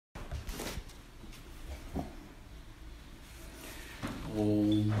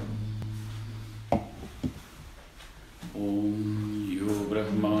Om Yo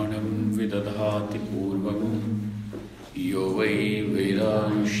Brahmanam Vidadhati Purvam Yo Vai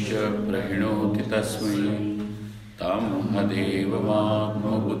Vedanscha Prahinoti Tasmai Tam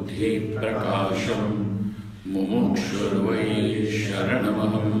Hadevamatma Buddhi Prakasham Mumukshurvai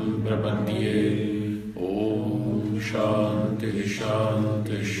Sharanamaham Prapadye Om Shanti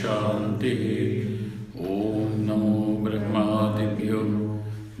Shanti Shanti Om Namo Brahmadibhyo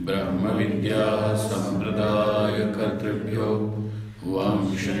Brahma Vidya Sampradaya Kartribhyo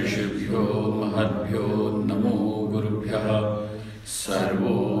Vamshirishibhyo Mahadbhyo Namo Gurubhyaha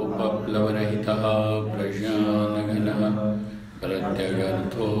Sarvo Paplavarahitaha Prajnanaganaha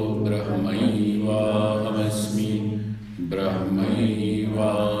Pratyagartho Brahmaivahamasmi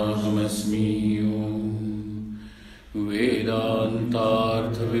Brahmaivahamasmi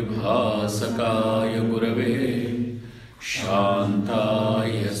Vedantartha Vibhasakaya Gurave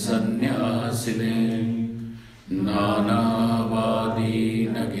Shantaya Sannyasine Nanavadi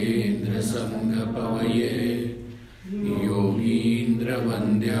Nagendra Sanghapavaye Yogindra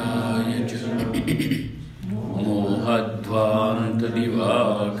Vandyaya Mohadvanta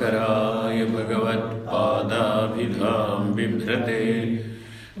Divakaraya Bhagavat Padabhidham Bibhrate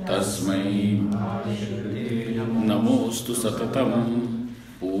Tasmai Namostu Satatam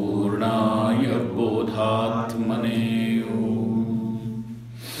Purnaya Bodhatmane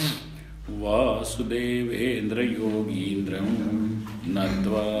Vasudevendra Yogindram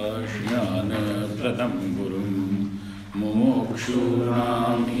Natva Jnana Pradam Gurum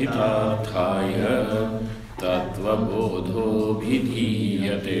Mumukshunam Hitarthaya Tattva Bodho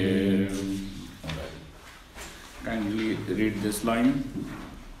Bhidhiyate. Kindly read this line.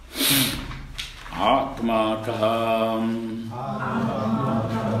 Atma Kaham.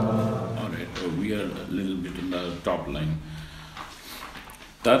 Alright, we are a little bit in the top line.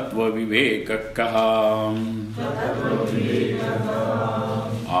 Tattva Viveka Kaham.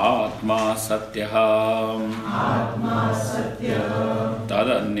 Atma Satyaham.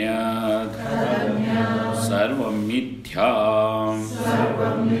 Tadanyat. Sarvam Mithyam.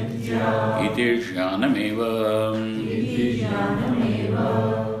 Iti Jnanameva.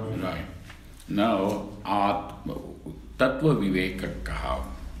 Right. Now, Tattva Viveka Kaha.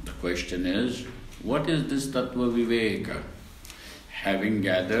 The question is, what is this Tattva Viveka? Having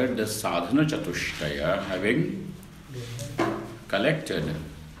gathered the sadhana chatushtaya, having collected,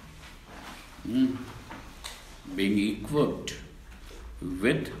 being equipped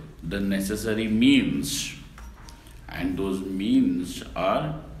with the necessary means, and those means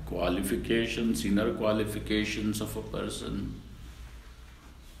are qualifications, inner qualifications of a person.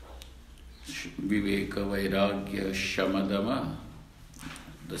 Viveka, Vairagya, Shamadama,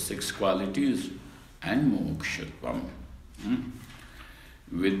 the 6 qualities, and Mokshatvam.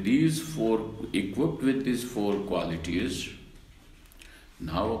 With these 4, equipped with these 4 qualities,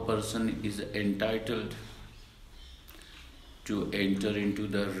 now a person is entitled to enter into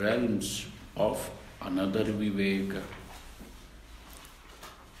the realms of another Viveka.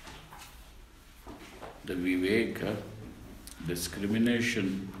 The Viveka,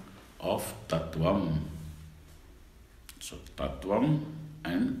 discrimination of Tattvam. So Tattvam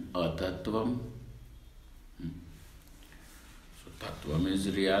and Atattvam. So Tattvam is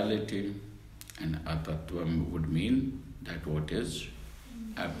reality, and Atattvam would mean that what is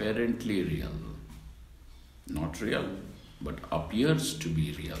apparently real. Not real, but appears to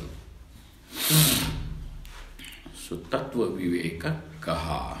be real. So Tattva Viveka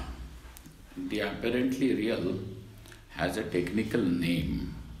Kaha. The apparently real has a technical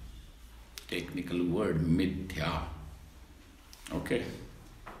name, technical word, Mithya. Okay.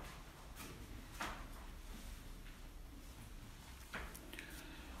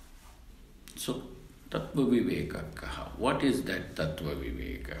 So, Tattva Viveka Kaha. What is that Tattva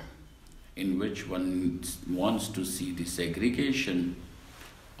Viveka? In which one wants to see the segregation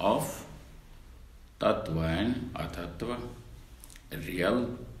of Tattva and Atattva,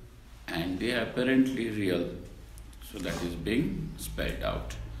 real and the apparently real. So that is being spelled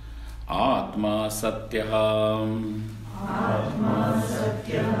out. Atma Satyaham.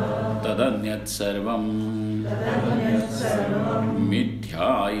 Tadanyat Sarvam.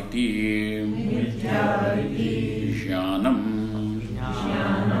 Mithya iti. Jnanam.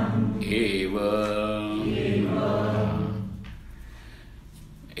 Eva.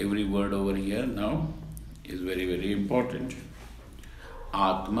 Every word over here now is very, very important.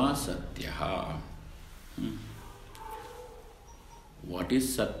 Atma Satyaha. What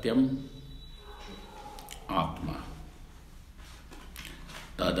is Satyam? Atma.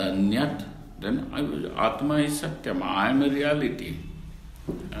 Tadanyat, then Atma is Satyam, I am a reality.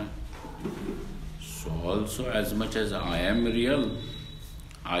 Uh, So also, as much as I am real,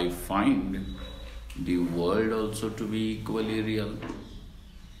 I find the world also to be equally real.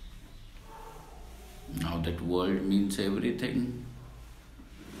 Now that world means everything.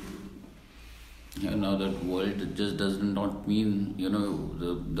 Now that world just does not mean,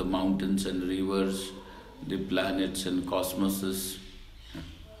 the mountains and rivers, the planets and cosmoses.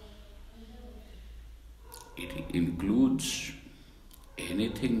 It includes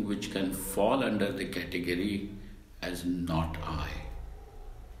anything which can fall under the category as not I.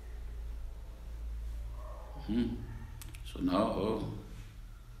 So now,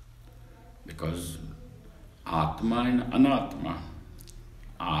 because Atma and Anatma,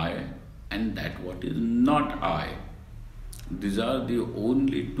 I and that what is not I, these are the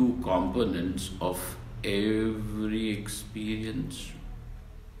only two components of every experience.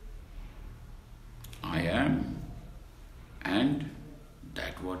 I am and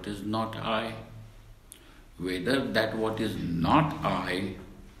that what is not I. Whether that what is not I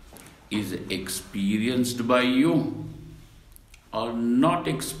is experienced by you or not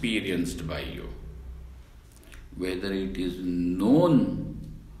experienced by you, whether it is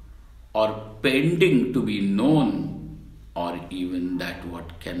known or pending to be known, or even that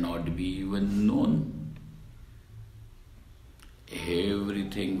what cannot be even known,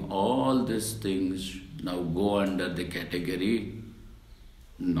 everything, all these things now go under the category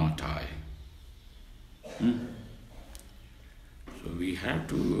not I. So we have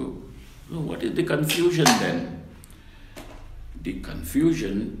to. So what is the confusion then? The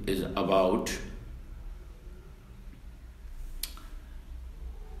confusion is about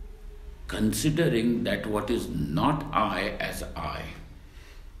considering that what is not I as I,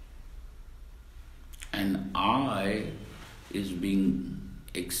 and I is being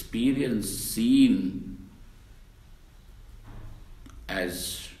experienced, seen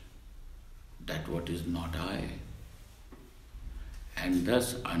as that what is not I. And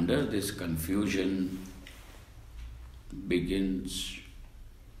thus under this confusion begins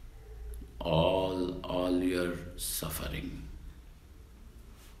all your suffering.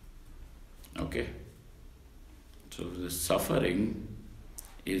 Okay? So the suffering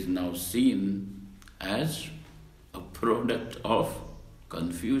is now seen as a product of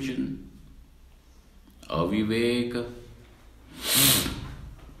confusion, aviveka.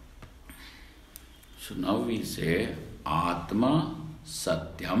 So now we say Atma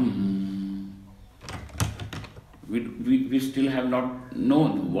Satyam. We still have not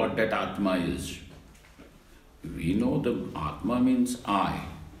known what that Atma is. We know the Atma means I,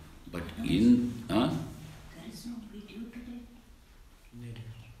 but in... There is no video today.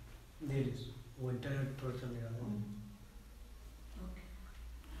 There is. Internet person.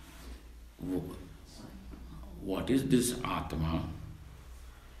 Okay. What is this Atma?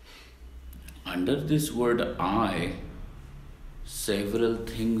 Under this word I, several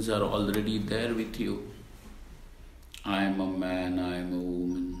things are already there with you. I am a man, I am a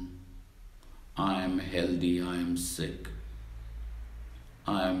woman. I am healthy, I am sick.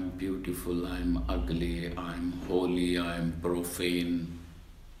 I am beautiful, I am ugly, I am holy, I am profane.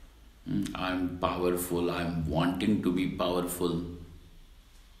 I am powerful, I am wanting to be powerful.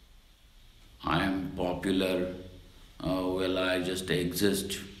 I am popular, I just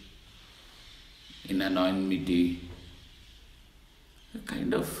exist in anonymity.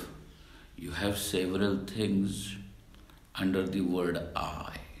 Kind of, you have several things under the word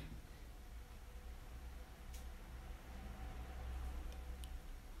I.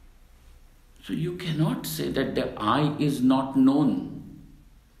 So you cannot say that the I is not known.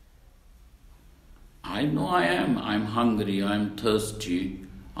 I know I am hungry, I am thirsty,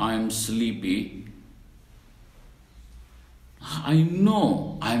 I am sleepy. I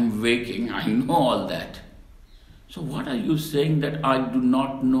know I am waking, I know all that. So what are you saying that I do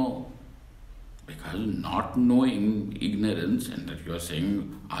not know? Because not knowing, ignorance, and that you are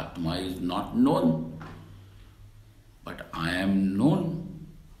saying Atma is not known. But I am known.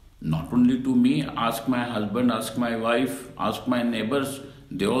 Not only to me, ask my husband, ask my wife, ask my neighbors,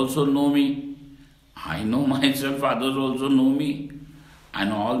 they also know me. I know myself, others also know me.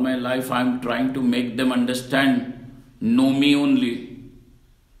 And all my life I am trying to make them understand, know me only.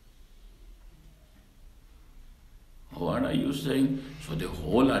 What are you saying? So the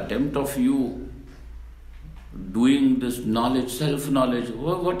whole attempt of you doing this knowledge, self-knowledge,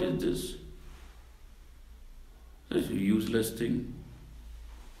 what is this? It's a useless thing.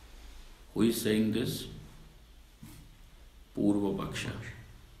 Who is saying this? Purva Paksha.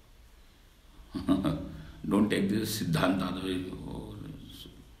 Don't take this Siddhanta.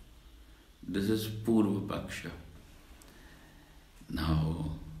 This is Purva Paksha.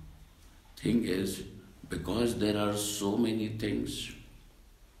 Now, thing is, because there are so many things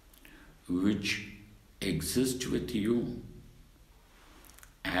which exist with you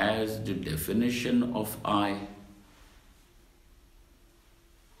as the definition of I,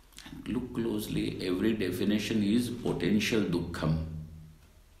 and look closely, every definition is potential dukkham.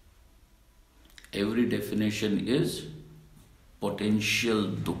 Every definition is potential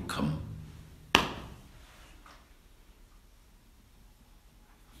dukkham.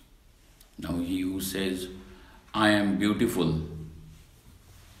 Now he who says, I am beautiful,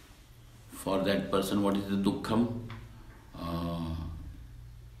 for that person what is the dukkham?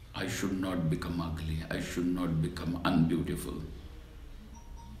 I should not become ugly, I should not become unbeautiful.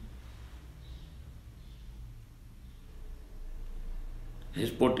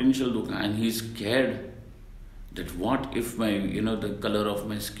 His potential dukkha, and he is scared that what if my, the color of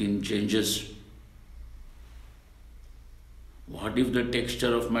my skin changes? What if the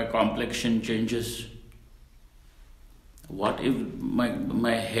texture of my complexion changes? What if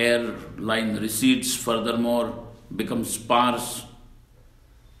my hairline recedes furthermore, becomes sparse?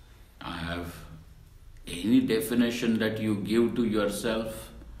 I have any definition that you give to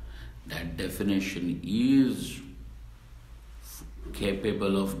yourself, that definition is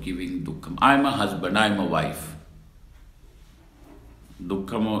capable of giving dukkham. I am a husband, I am a wife.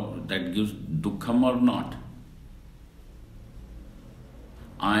 Dukkham, that gives dukkham or not?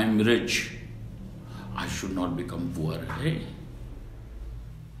 I am rich, I should not become poor. Hey?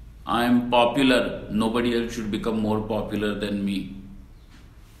 I am popular, nobody else should become more popular than me.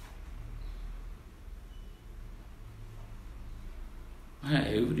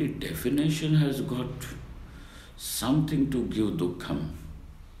 Every definition has got something to give dukkham.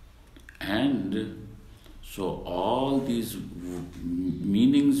 And so all these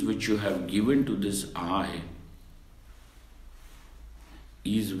meanings which you have given to this I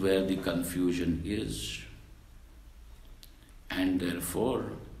is where the confusion is. And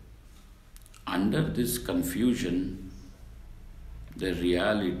therefore, under this confusion, the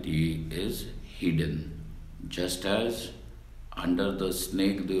reality is hidden. Just as under the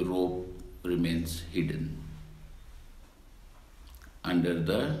snake the rope remains hidden. Under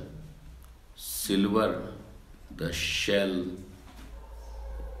the silver the shell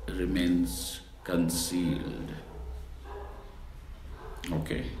remains concealed.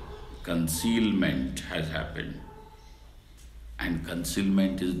 Okay, concealment has happened, and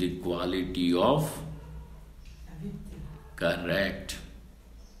concealment is the quality of correct.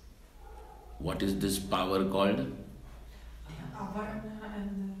 What is this power called?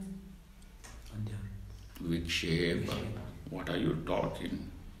 Vikshepa. What are you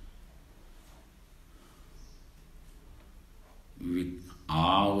talking?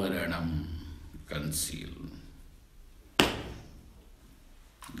 Avaranam, conceal.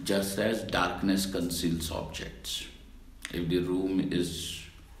 Just as darkness conceals objects. If the room is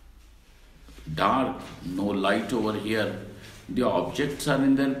dark, no light over here, the objects are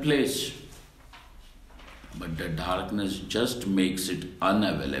in their place. But the darkness just makes it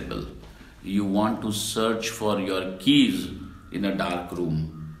unavailable. You want to search for your keys in a dark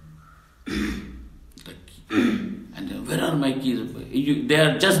room. And then, where are my keys? They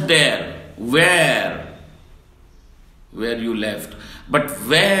are just there. Where? Where you left. But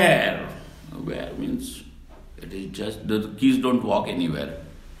where? Where means it is just, the keys don't walk anywhere.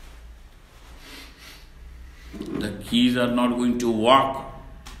 The keys are not going to walk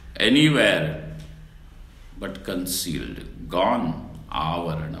anywhere, but concealed, gone,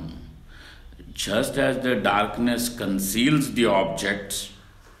 avaranam. Just as the darkness conceals the objects,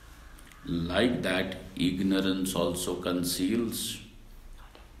 like that ignorance also conceals.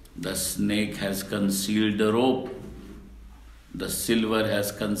 The snake has concealed the rope. The silver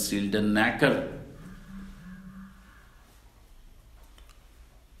has concealed the nacre.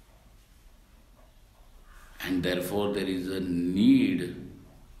 And therefore there is a need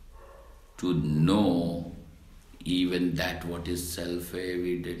to know even that what is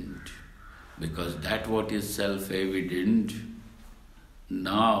self-evident. Because that what is self-evident,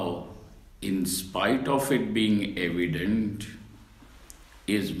 now in spite of it being evident,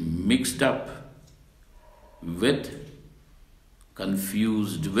 is mixed up with,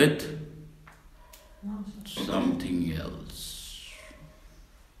 confused with something else.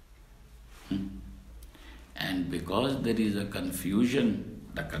 And because there is a confusion,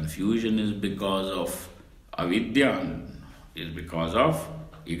 the confusion is because of avidya, is because of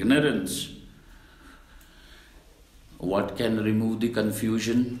ignorance. What can remove the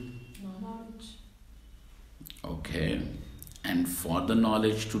confusion? Knowledge. Okay. And for the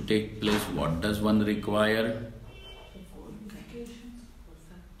knowledge to take place, what does one require? Purification.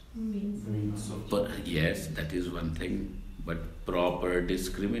 Means of But yes, that is one thing, but proper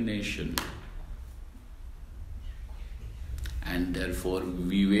discrimination. And therefore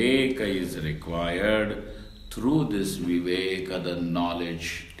viveka is required. Through this viveka the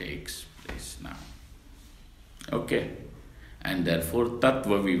knowledge takes place now. Okay? And therefore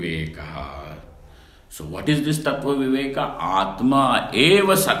tattva viveka. So what is this tattva viveka? Atma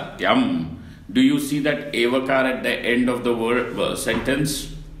eva satyam. Do you see that evakar at the end of the word sentence?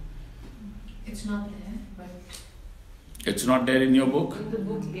 it's not there, but It's not there in your book? in the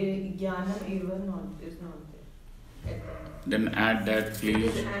book, jnana eva is not there. Then add that It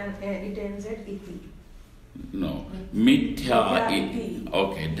please. is it ends at iti. No. Mithya Mithya iti. iti.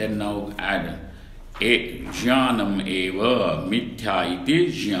 Okay, then now add jnanam eva. Mithya iti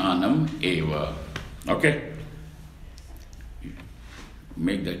jnanam eva. Okay?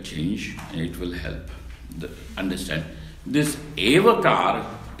 Make that change and it will help. Understand. This evakar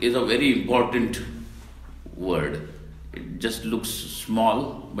is a very important word. It just looks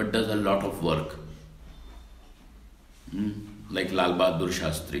small but does a lot of work. Like Lal Bahadur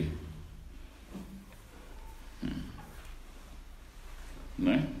Shastri.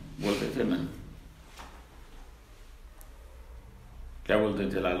 नहीं बोलते थे ना क्या बोलते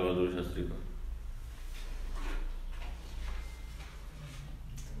थे लाल बहादुर शास्त्री को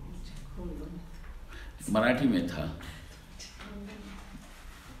मराठी में था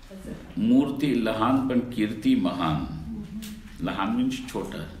मूर्ति लहान पण कीर्ती महान लहान मीन्स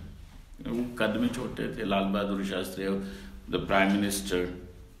छोटा वो कद में छोटे थे Lal Bahadur Shastri the prime minister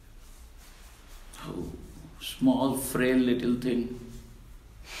small frail little thing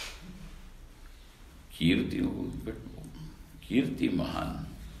Kirti Mahan.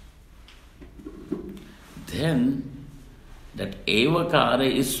 Then that evakara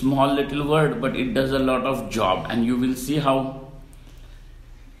is small little word, but it does a lot of job, and you will see how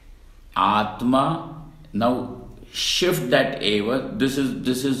Atma now shift that eva. This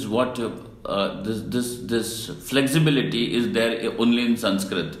is what this flexibility is there only in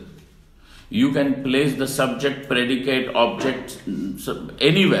Sanskrit. You can place the subject, predicate, object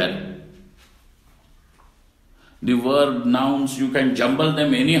anywhere. The verb, nouns, you can jumble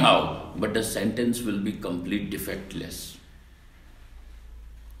them anyhow, but the sentence will be complete defectless.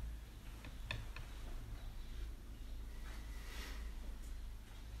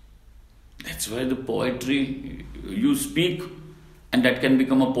 That's why the poetry, you speak and that can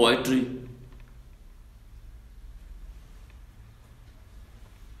become a poetry.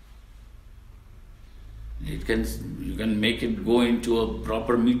 You can make it go into a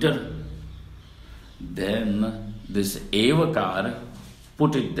proper meter. Then this evakar,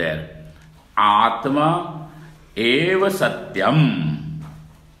 put it there. Atma eva satyam.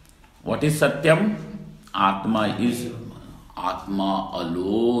 What is satyam? Atma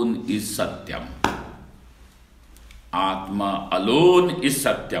alone is satyam. Atma alone is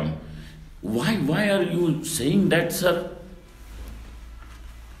satyam. Why are you saying that, sir?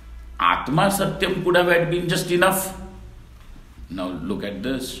 Atma satyam could have been just enough. Now look at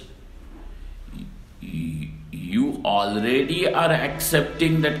this. You already are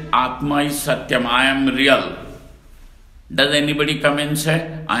accepting that Atma is Satyam, I am real. Does anybody come and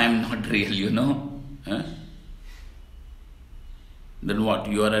say, I am not real, Huh? Then what?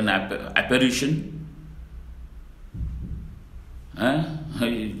 You are an apparition? Huh?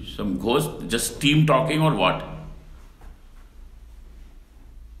 Some ghost, just steam talking or what?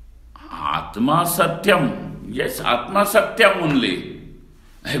 Atma Satyam. Yes, Atma Satyam only.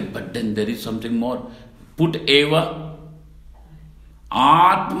 But then there is something more. Put eva.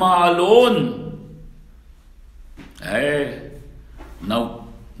 Atma alone. Now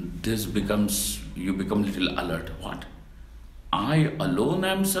this becomes, you become little alert. What? I alone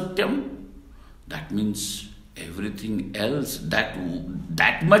am Satyam? That means everything else,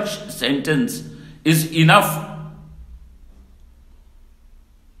 that much sentence is enough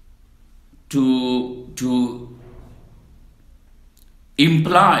to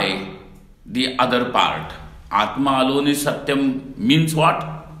imply the other part. Atma alone is Satyam means what?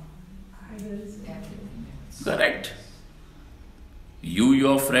 Correct. You,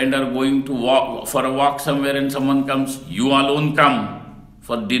 your friend are going to walk for a walk somewhere and someone comes, you alone come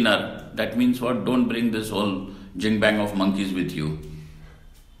for dinner. That means what? Don't bring this whole jing-bang of monkeys with you.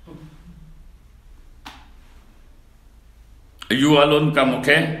 You alone come,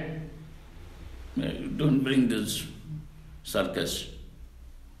 okay? Don't bring this circus.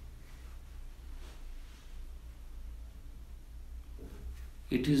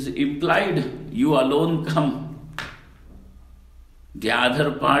 It is implied, you alone come. The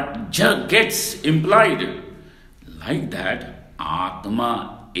other part just gets implied. Like that,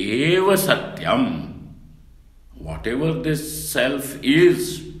 Atma eva satyam. Whatever this self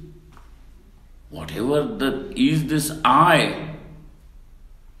is, whatever is this I,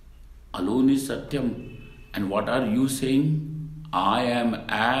 alone is satyam. And what are you saying? I am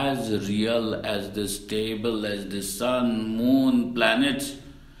as real as this table, as the sun, moon, planets,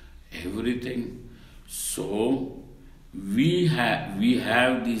 everything. So we have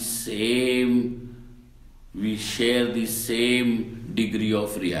the same, we share the same degree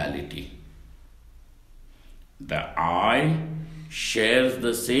of reality. The I shares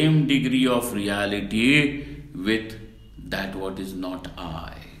the same degree of reality with that what is not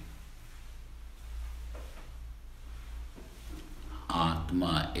I.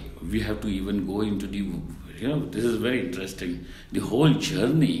 Atma, we have to even go into the, this is very interesting. The whole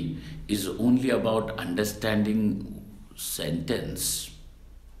journey is only about understanding sentence.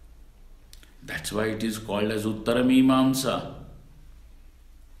 That's why it is called as Uttara Mimamsa.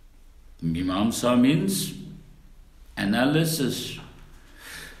 Mimamsa means analysis.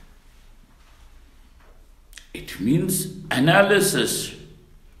 It means analysis.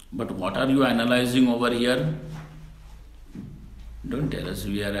 But what are you analyzing over here? Don't tell us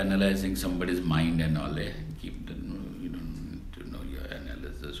we are analyzing somebody's mind and all. You don't need to know your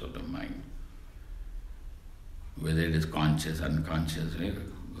analysis of the mind. Whether it is conscious, unconscious,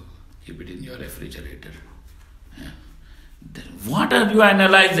 keep it in your refrigerator. Then what are you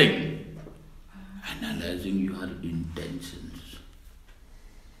analyzing? Analyzing your intentions.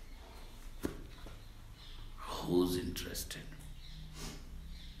 Who's interested?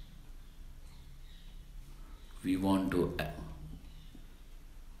 We want to.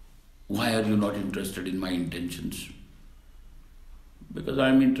 Why are you not interested in my intentions? Because I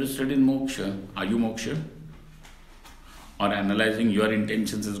am interested in moksha. Are you moksha? Or analyzing your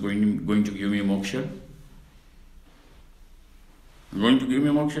intentions is going to give me moksha? Going to give me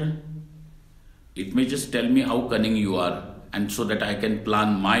moksha? It may just tell me how cunning you are, and so that I can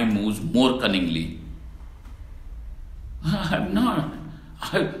plan my moves more cunningly. I'm not.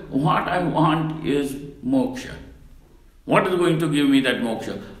 What I want is moksha. What is going to give me that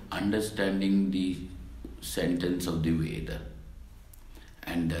moksha? Understanding the sentence of the Veda.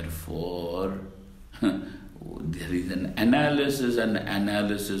 And therefore, there is an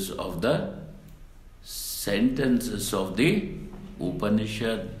analysis of the sentences of the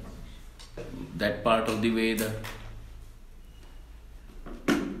Upanishad, that part of the Veda.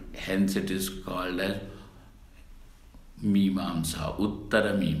 Hence it is called as Mimamsa,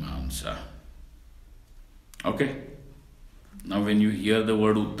 Uttara Mimamsa. Okay? Now when you hear the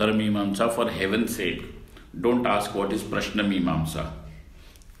word Uttara Mimamsa, for heaven's sake, don't ask what is Prashna Mimamsa.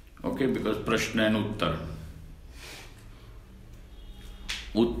 Okay? Because Prashna and Uttar.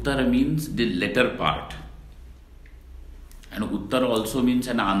 Uttara means the latter part. And Uttar also means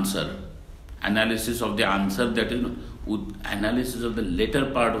an answer. Analysis of the answer, that is analysis of the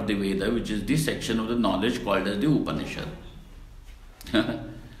later part of the Veda, which is the section of the knowledge called as the Upanishad.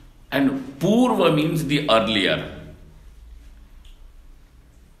 And Purva means the earlier.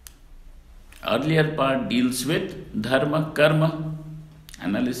 Earlier part deals with dharma, karma,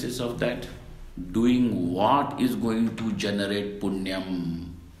 analysis of that. Doing what is going to generate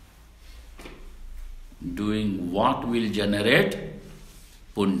punyam. Doing what will generate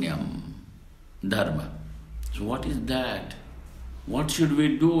punyam, dharma. So what is that? What should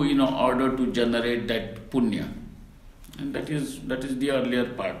we do in order to generate that punya? And that is the earlier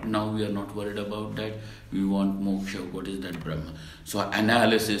part. Now we are not worried about that. We want moksha. What is that Brahma? So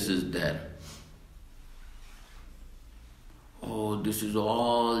analysis is there. Oh, this is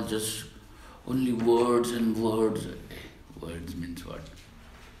all just only words and words. Words means what?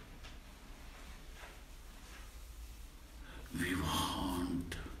 We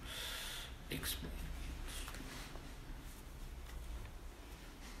want experience.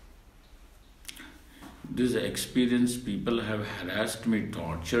 This experience, people have harassed me,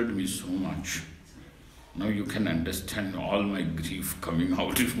 tortured me so much. Now you can understand all my grief coming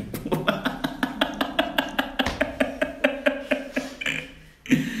out.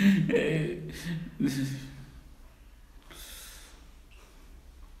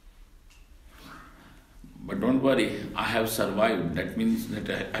 But don't worry, I have survived. That means that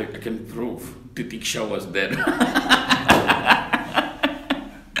I can prove Titiksha was there.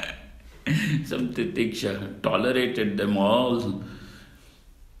 Some Titiksha tolerated them all.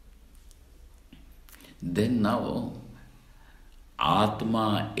 Then now,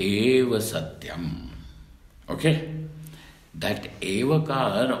 Atma eva satyam. Okay? That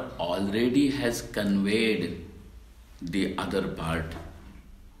evakar already has conveyed the other part.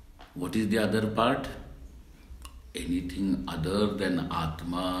 What is the other part? anything other than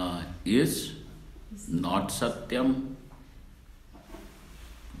Atma is not Satyam.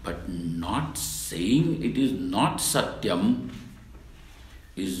 But not saying it is not Satyam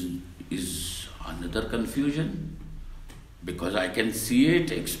is another confusion. Because I can see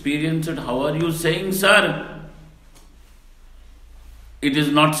it, experience it. How are you saying, sir? It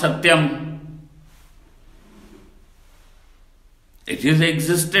is not Satyam. It is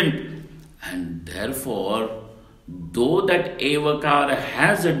existent. And therefore, though that Evakar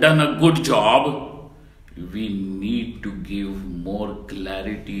has done a good job, we need to give more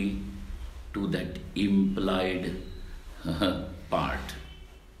clarity to that implied part.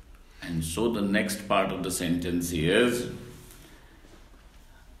 And so the next part of the sentence is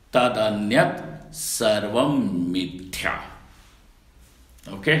Tadanyat sarvam mithya.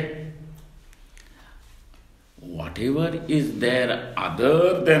 Okay? Whatever is there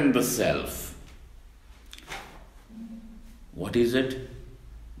other than the self, what is it?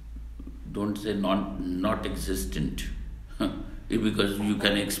 Don't say not existent. Because you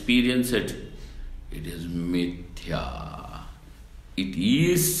can experience it. It is mithya. It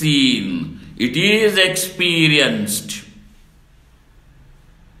is seen. It is experienced.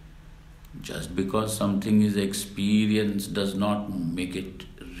 Just because something is experienced does not make it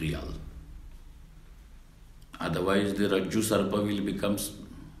real. Otherwise the Rajju Sarpa will become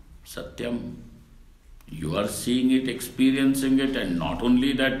Satyam. You are seeing it, experiencing it, and not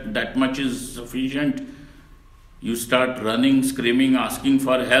only that much is sufficient. You start running, screaming, asking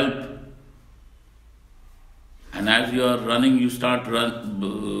for help. And as you are running, you start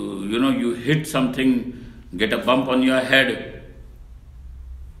you hit something, get a bump on your head.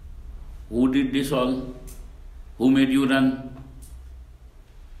 Who did this all? Who made you run?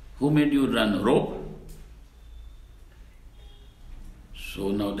 Who made you run? Rope? So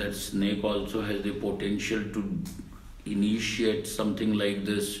now that snake also has the potential to initiate something like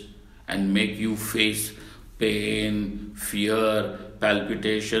this and make you face pain, fear,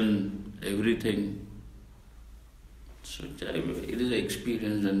 palpitation, everything. So it is an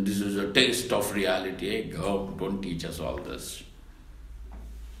experience, and this is a taste of reality. Hey, God, don't teach us all this.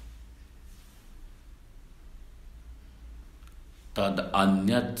 Tad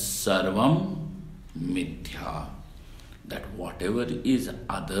anyat sarvam mithya. That whatever is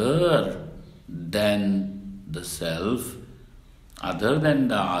other than the self, other than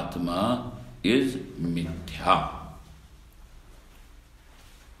the Atma, is mithya.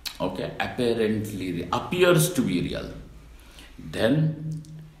 Okay, apparently appears to be real. Then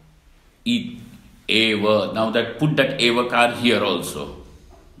eva. Now that put that evakar here also.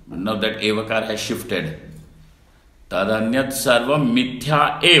 Now that evakar has shifted. Tadanyat sarvam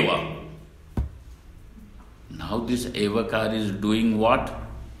mithya eva. Now this evakar is doing what?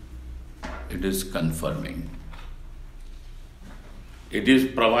 It is confirming. It is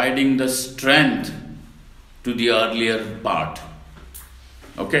providing the strength to the earlier part.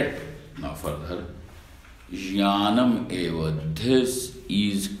 Okay? Now further. Jnanam eva. This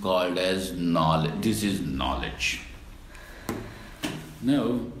is called as knowledge. This is knowledge.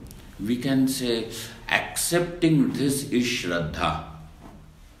 Now, we can say accepting this is Shraddha.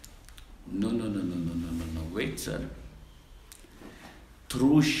 No. Wait, sir.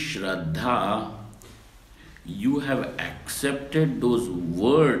 Through Shraddha, you have accepted those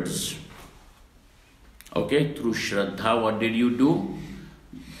words. Okay, through Shraddha, what did you do?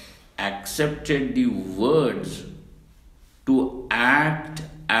 Accepted the words to act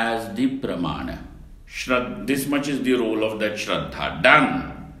as the pramana. This much is the role of that Shraddha.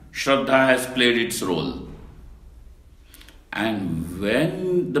 Done. Shraddha has played its role. And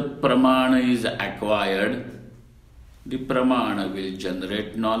when the pramana is acquired, the pramana will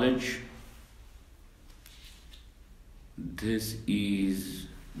generate knowledge. This is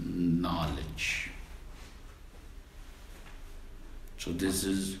knowledge. So this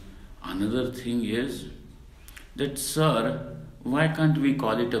is another thing is that, sir, why can't we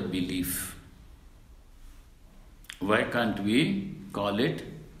call it a belief? Why can't we call it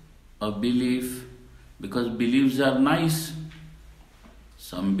a belief? Because beliefs are nice.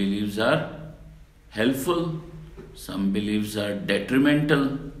 Some beliefs are helpful. Some beliefs are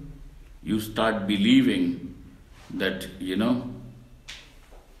detrimental. You start believing that,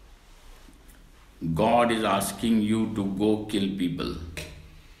 God is asking you to go kill people.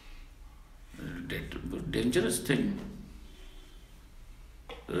 Dangerous thing.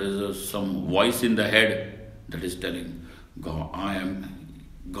 There is some voice in the head that is telling, God, I am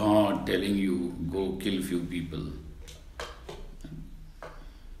God telling you, go kill few people.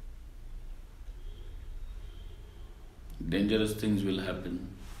 Dangerous things will happen.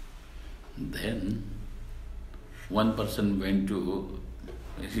 Then One person went to,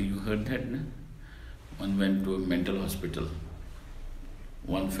 you heard that, no? One went to a mental hospital.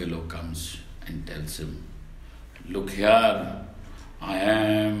 One fellow comes and tells him, look here, I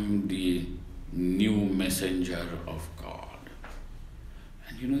am the new messenger of God.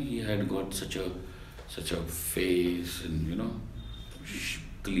 And he had got such a face and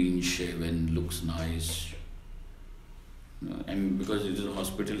clean shaven, looks nice. And because it is a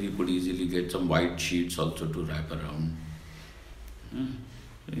hospital, he could easily get some white sheets also to wrap around.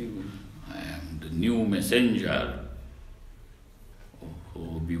 I am the new messenger.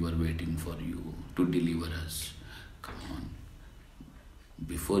 Oh, we were waiting for you to deliver us. Come on.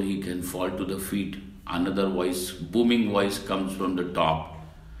 Before he can fall to the feet, another voice, booming voice comes from the top.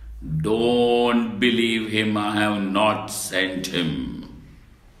 Don't believe him, I have not sent him.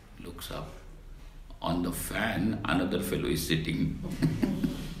 Looks up. On the fan, another fellow is sitting.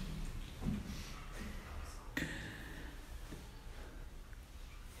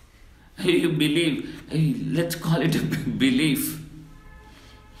 You believe, let's call it a belief.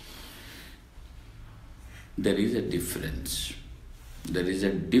 There is a difference. There is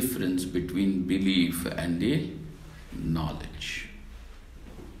a difference between belief and the knowledge.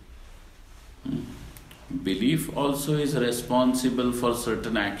 Belief also is responsible for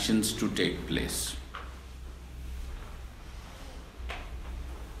certain actions to take place.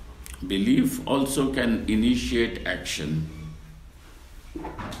 Belief also can initiate action,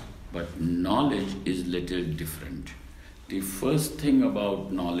 but knowledge is little different. The first thing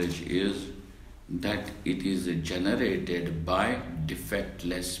about knowledge is that it is generated by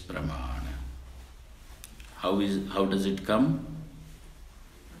defectless pramana. How does it come?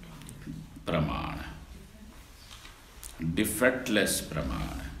 Pramana. Defectless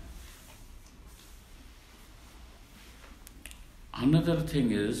pramana. Another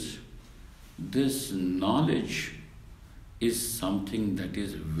thing is, this knowledge is something that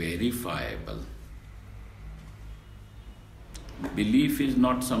is verifiable. Belief is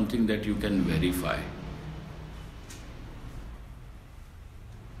not something that you can verify.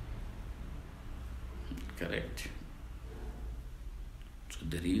 Correct. So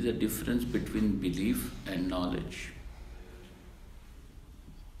there is a difference between belief and knowledge.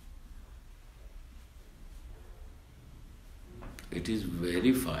 It is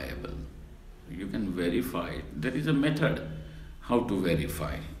verifiable. You can verify it. There is a method how to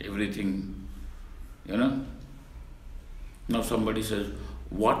verify everything, Now somebody says,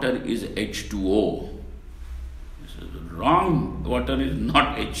 water is H2O. He says, wrong, water is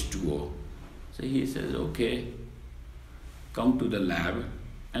not H2O. So he says, okay, come to the lab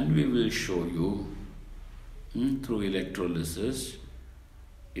and we will show you through electrolysis.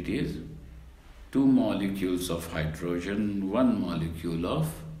 It is 2 molecules of hydrogen, 1 molecule of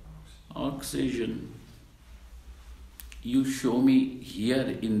oxygen. You show me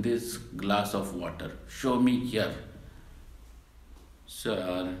here in this glass of water. Show me here.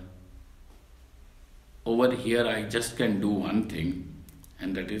 Sir, over here I just can do one thing,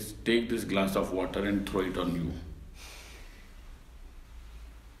 and that is take this glass of water and throw it on you.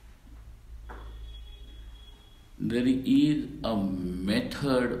 There is a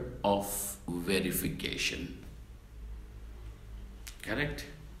method of verification. Correct?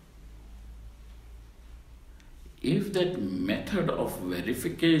 If that method of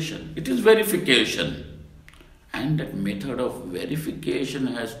verification, it is verification, and that method of verification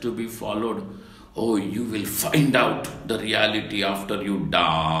has to be followed, you will find out the reality after you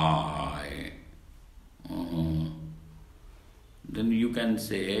die. Then you can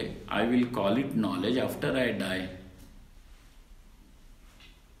say, I will call it knowledge after I die.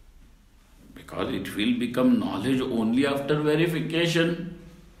 Because it will become knowledge only after verification.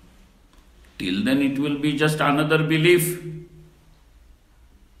 Till then it will be just another belief.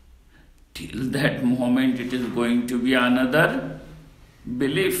 Till that moment it is going to be another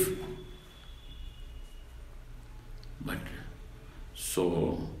belief. But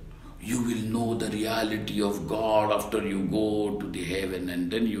so you will know the reality of God after you go to the heaven,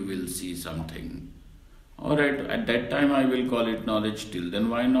 and then you will see something. Alright, at that time I will call it knowledge. Till then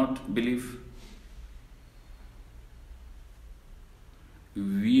why not belief?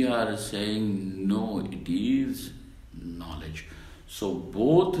 We are saying no, it is knowledge. So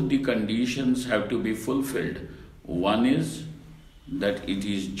both the conditions have to be fulfilled. One is that it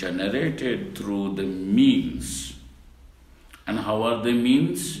is generated through the means. And how are the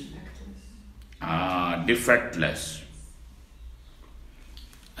means? Defectless.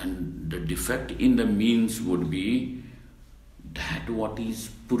 And the defect in the means would be that what is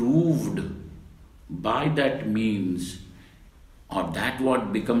proved by that means, or that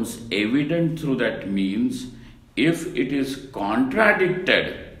what becomes evident through that means, If it is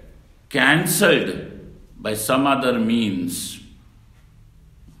contradicted, cancelled by some other means,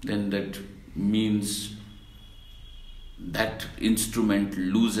 then that means that instrument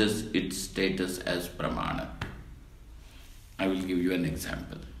loses its status as pramana. I will give you an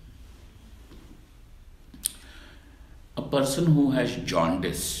example. A person who has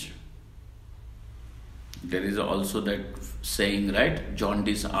jaundice, there is also that saying, right?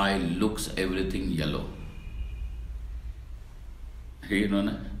 Jaundice eye looks everything yellow. You know,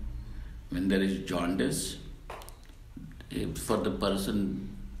 na? When there is jaundice, for the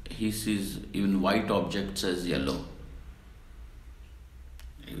person, he sees even white objects as yellow.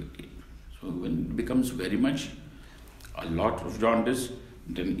 So when it becomes very much, a lot of jaundice,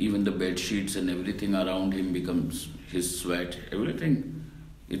 then even the bed sheets and everything around him becomes, his sweat, everything,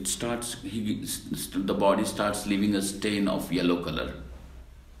 it starts, the body starts leaving a stain of yellow color.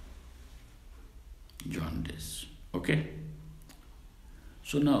 Jaundice. Okay?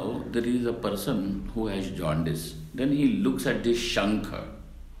 So now there is a person who has jaundice. Then he looks at this shankha.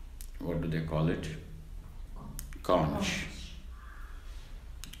 What do they call it? Conch.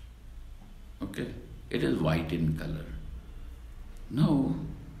 Okay? It is white in color. Now,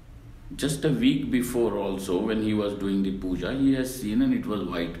 just a week before also, when he was doing the puja, he has seen and it was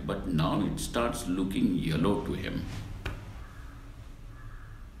white, but now it starts looking yellow to him.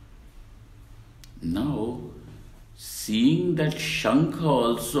 Now, seeing that shankha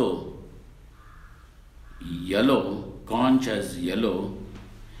also yellow, conch as yellow,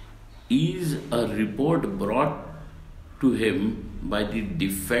 is a report brought to him by the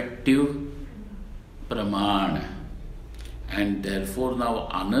defective pramana. And therefore now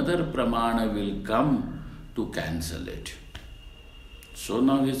another pramana will come to cancel it. So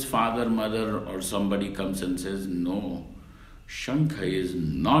now his father, mother or somebody comes and says, no, shankha is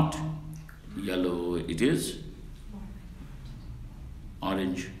not yellow, it is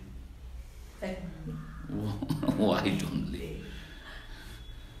orange. White only.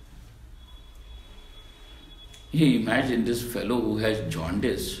 You imagine this fellow who has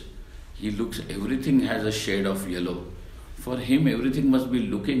jaundice, he looks, everything has a shade of yellow. For him, everything must be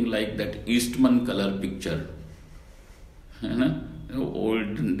looking like that Eastman color picture. You know,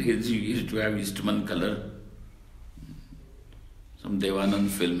 old days you used to have Eastman color. Some Devanand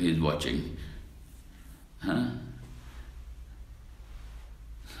film he is watching.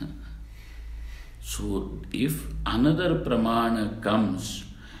 So, if another pramana comes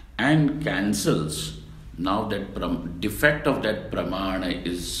and cancels, now that defect of that pramana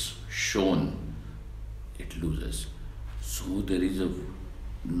is shown, it loses. So there is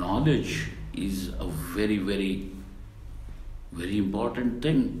knowledge is a very, very, very important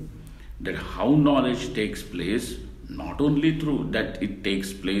thing. That how knowledge takes place, not only through that it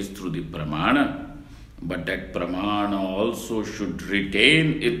takes place through the pramana, but that pramana also should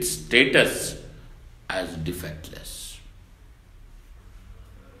retain its status as defectless.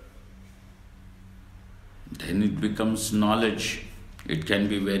 Then it becomes knowledge. It can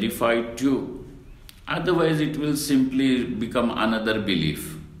be verified too. Otherwise, it will simply become another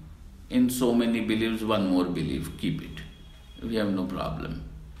belief. In so many beliefs, one more belief. Keep it. We have no problem.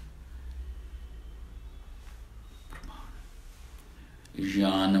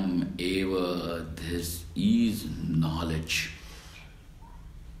 Jnanam eva, this is knowledge.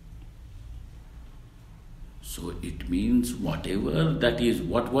 So it means whatever that is,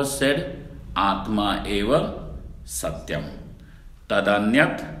 what was said, Atma eva satyam.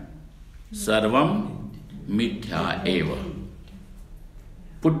 Tadanyat sarvam mithya eva.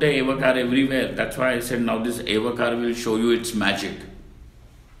 Put the evakar everywhere. That's why I said now this evakar will show you its magic.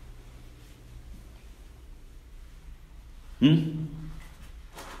 Eva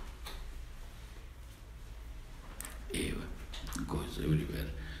goes everywhere.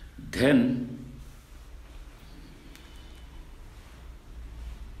 Then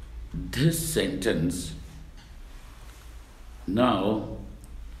this sentence now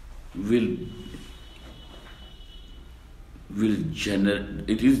will generate,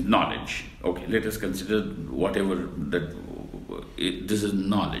 it is knowledge. Okay, let us consider whatever that, this is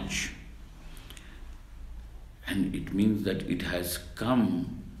knowledge. And it means that it has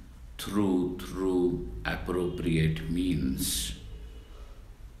come through appropriate means.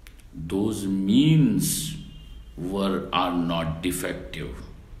 Those means are not defective.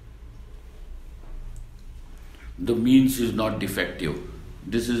 The means is not defective.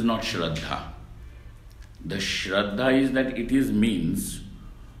 This is not Shraddha. The Shraddha is that it is means.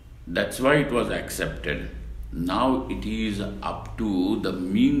 That's why it was accepted. Now it is up to the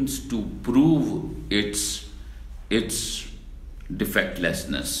means to prove its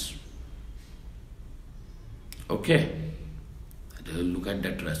defectlessness. Okay? Look at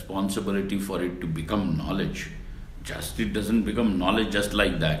that responsibility for it to become knowledge. It doesn't become knowledge just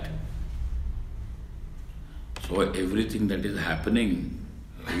like that. So everything that is happening,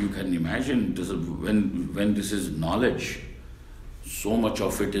 you can imagine this is when this is knowledge, so much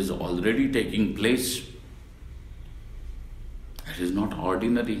of it is already taking place. It is not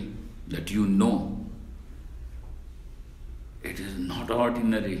ordinary that you know. It is not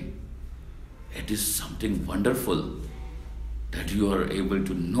ordinary. It is something wonderful that you are able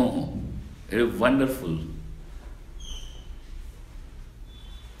to know. It is wonderful.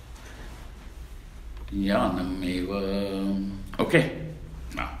 Jnanam eva. Okay,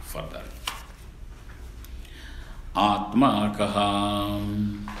 now further. Atma kaha.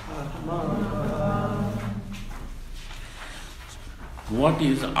 What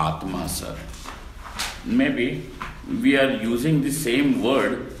is Atma, sir? Maybe we are using the same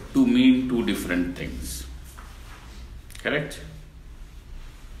word to mean two different things. Correct?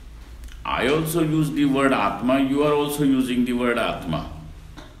 I also use the word Atma, you are also using the word Atma.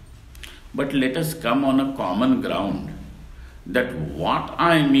 But let us come on a common ground that what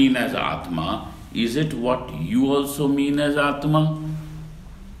I mean as Atma, is it what you also mean as Atma?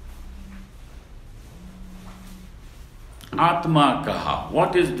 Atma kaha.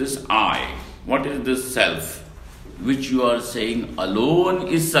 What is this I? What is this self which you are saying alone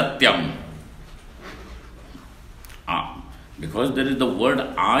is Satyam? Because there is the word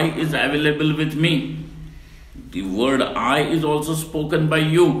I is available with me. The word I is also spoken by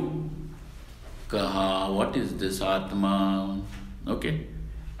you. Kaha, what is this Atma? Okay,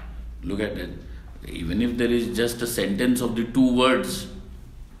 look at that. Even if there is just a sentence of the two words,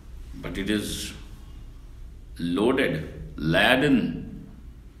 but it is loaded, laden.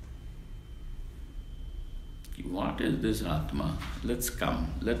 What is this Atma? Let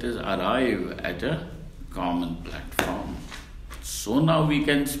us arrive at a common platform. So now we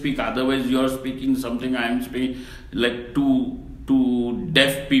can speak, otherwise you are speaking something, I am speaking like two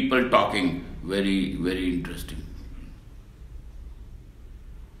deaf people talking. Very, very interesting.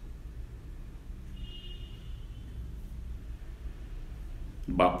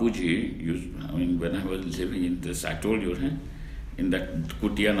 Bapuji, when I was living in this, I told you, in that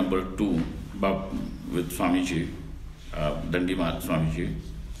kutia number 2, with Swamiji, Dandimat Swamiji,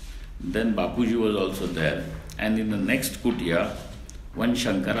 then Bapuji was also there. And in the next kutia, one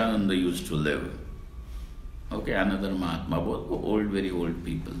Shankarananda used to live. Okay, another Mahatma, both old, very old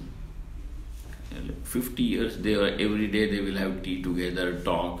people. 50 years, every day they will have tea together,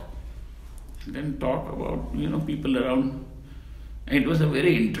 talk. And then talk about, people around. And it was a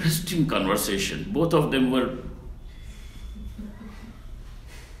very interesting conversation. Both of them were,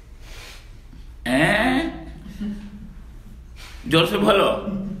 जोर से बोलो,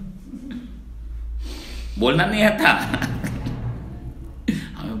 बोलना नहीं आता।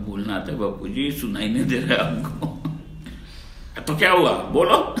 हमें बोलना आता है बापूजी, सुनाई नहीं दे रहा हमको। तो क्या हुआ,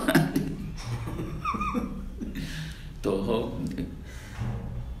 बोलो। तो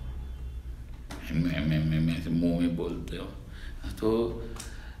मैं से मुंह में बोलते हो तो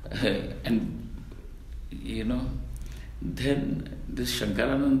and then this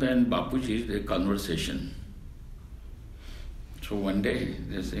Shankarananda and Bapuji, their conversation. So one day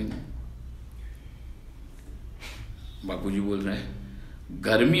they're saying, Bapuji बोल रहे हैं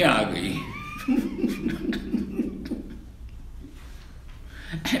गर्मी आ गई.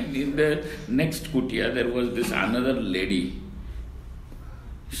 And in the next kutia there was this another lady.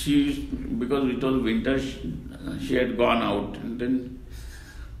 Because it was winter, she had gone out, and then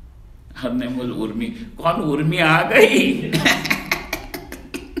her name was Urmi. कौन उर्मी आ गई?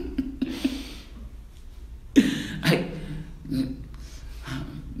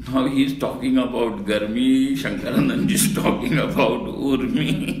 Now he is talking about Garmi, Shankaranand is talking about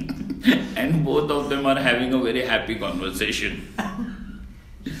Urmi, and both of them are having a very happy conversation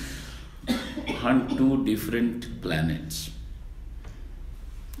on two different planets.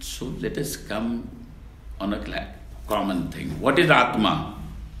 So let us come on a common thing. What is Atma?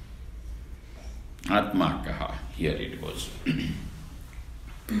 Atma kaha. Here it goes.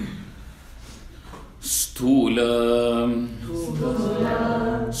 Sthula,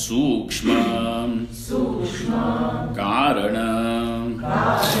 Sukshma, Karana,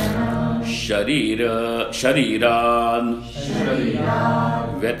 Shariran,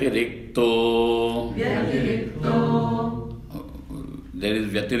 Vyatirikto. There is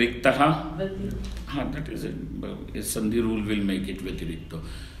Vyatiriktaha. That is it. A Sandhi rule will make it Vyatirikto.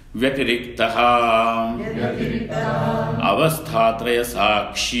 Vyatiriktaha, Avasthatraya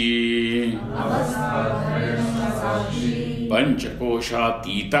Sakshi,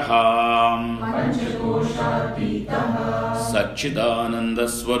 Panchakoshatitah Satchidananda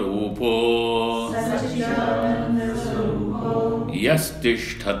Swarupo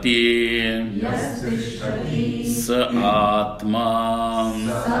Yastisthati Sa Atma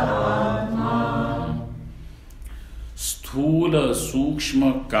Sthula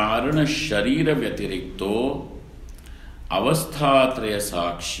Sukshma Karana Sharira Vyatirikto Avasthatraya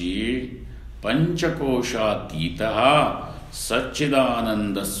Sakshi Panchakoshatitah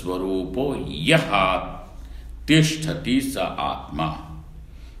Satchidananda Swarupo Yaha Tishtati Sa Atma.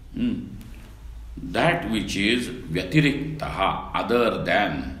 That which is Vyatiriktaha, other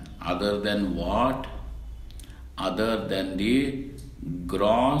than what? Other than the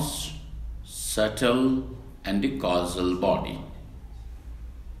gross, subtle and the causal body.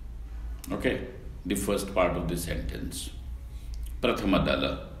 Okay, the first part of the sentence. Prathama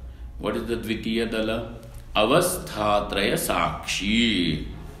Dala. What is the Dvitiya Dala? Avasthatraya Sakshi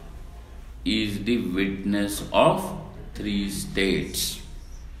is the witness of three states.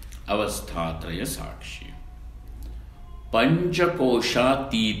 Avasthatraya Sakshi.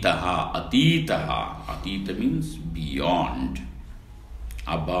 Panchakoshatitaha, atitaha. Atita means beyond,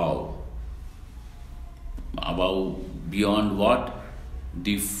 above. Above, beyond what?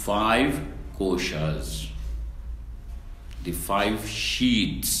 The 5 koshas, the 5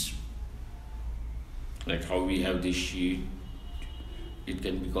 sheets. Like how we have this sheet, it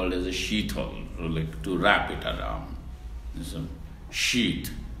can be called as a sheet or like to wrap it around. It's a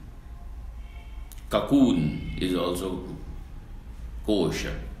sheet. Cocoon is also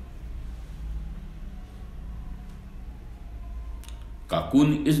kosha.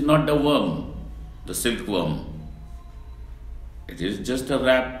 Cocoon is not the worm, the silkworm. It is just a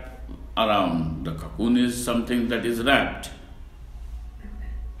wrap around. The cocoon is something that is wrapped.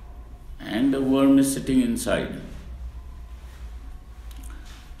 And the worm is sitting inside.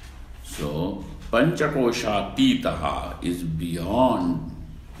 So, Panchakoshatitaha is beyond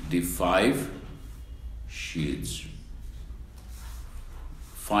the 5 sheets,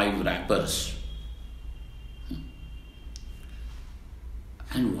 5 wrappers.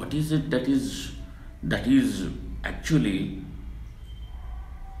 And what is it that is actually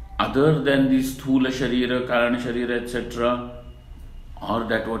other than the Sthula Sharira, Karana Sharira, etc., or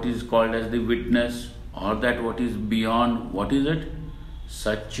that what is called as the witness, or that what is beyond, what is it?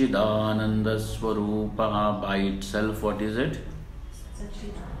 Satchidananda Swarupa by itself, what is it?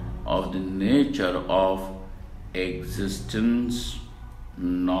 Of the nature of existence,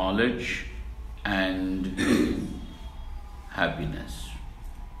 knowledge and happiness.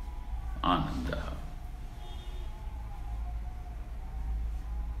 Ananda.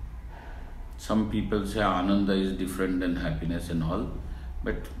 Some people say Ananda is different than happiness and all,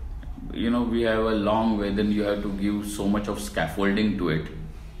 but we have a long way, then you have to give so much of scaffolding to it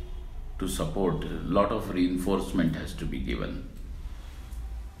to support. A lot of reinforcement has to be given.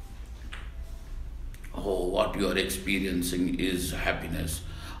 Oh, what you are experiencing is happiness.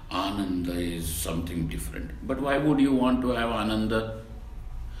 Ananda is something different. But why would you want to have Ananda?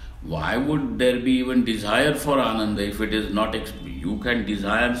 Why would there be even desire for Ananda if it is not? You can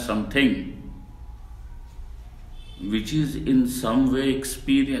desire something which is in some way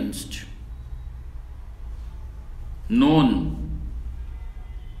experienced, known,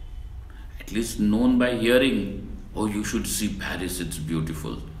 at least known by hearing. Oh, you should see Paris, it's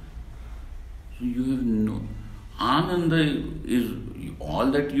beautiful. So you have no. Ananda is, all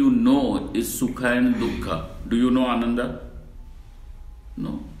that you know is Sukha and Dukkha. Do you know Ananda?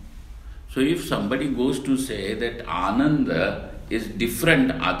 No. So if somebody goes to say that Ananda is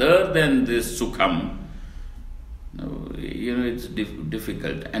different other than this Sukham, it's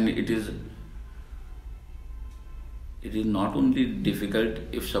difficult, and it is not only difficult.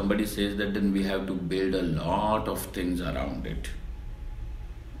 If somebody says that, then we have to build a lot of things around it.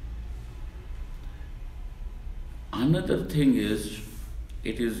 Another thing is,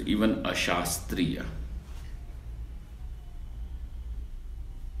 it is even ashastriya.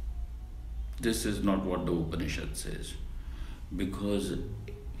 This is not what the Upanishad says, because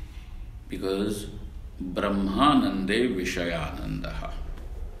Brahmanande Vishayanandaha.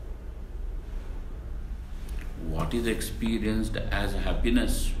 What is experienced as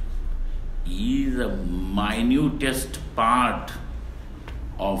happiness is a minutest part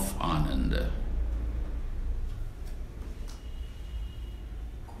of Ananda.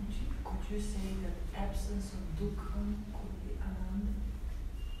 Could you say that absence of dukkha could be ananda?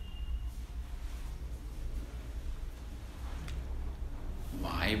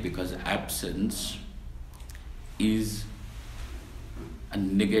 Why? Because absence is a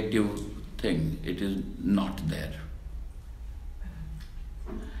negative thing. It is not there.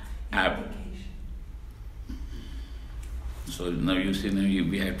 So now you see,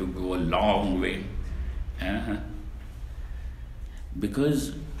 we have to go a long way. Uh-huh.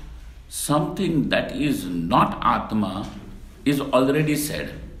 Because something that is not Atma is already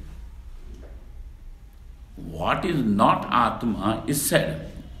said. What is not Atma is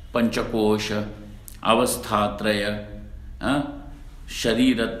said. Panchakosha, Avasthatraya,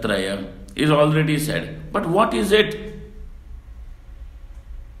 Shariratraya is already said. But what is it?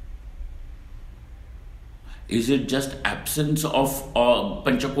 Is it just absence of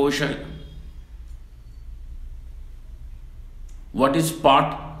Panchakosha? What is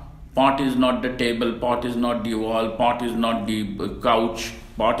pot? Pot is not the table, pot is not the wall, pot is not the couch,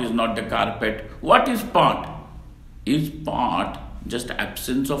 pot is not the carpet. What is pot? Is pot just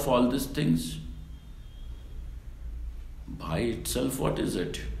absence of all these things? By itself, what is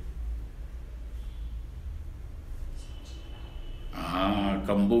it?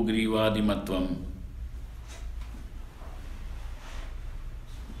 Kambu Grivadimatvam.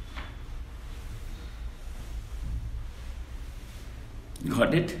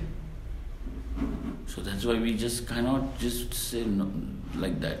 Got it? So that's why we just cannot just say no,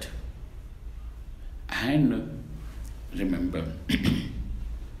 like that. And remember,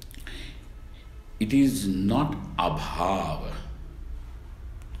 it is not abhava,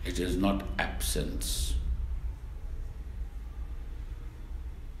 it is not absence.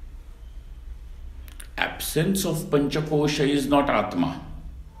 Absence of Panchakosha is not Atma.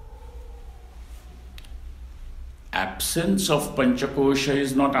 Absence of Panchakosha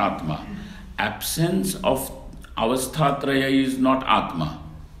is not Atma. Absence of Avasthatraya is not Atma.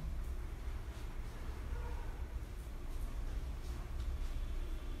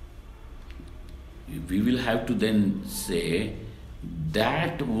 We will have to then say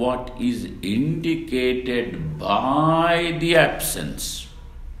that what is indicated by the absence,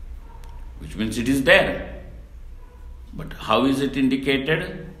 which means it is there. But how is it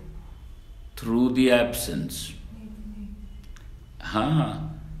indicated? Through the absence. I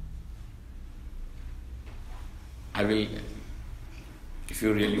will, if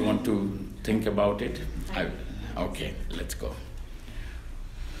you really want to think about it, okay, let's go.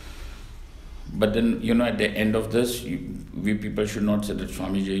 But then, at the end of this, we people should not say that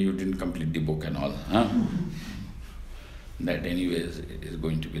Swamiji, you didn't complete the book and all. That anyways is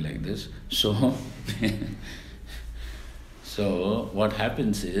going to be like this. So, so what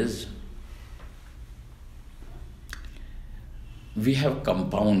happens is, we have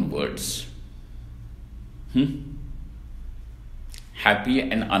compound words. Happy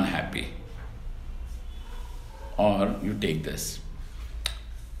and unhappy. Or you take this.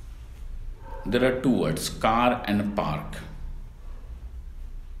 There are two words, car and park.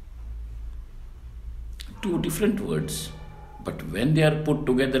 Two different words. But when they are put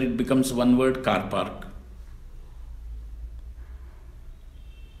together, it becomes one word, car park.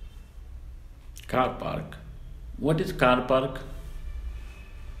 Car park. What is car park?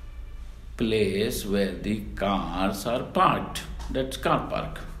 Place where the cars are parked. That's car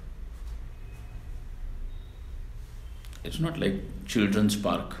park. It's not like children's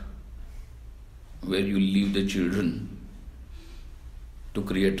park, where you leave the children to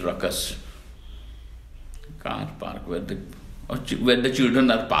create ruckus. Car park, where the children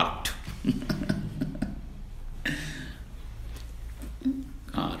are parked.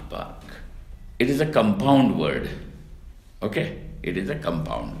 Car park. It is a compound word. Okay? It is a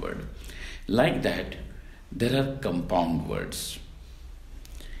compound word. Like that, there are compound words.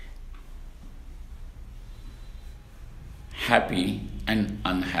 Happy and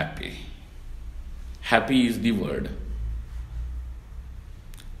unhappy. Happy is the word.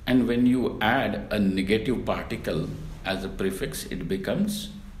 And when you add a negative particle as a prefix, it becomes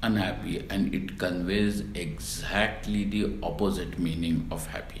unhappy, and it conveys exactly the opposite meaning of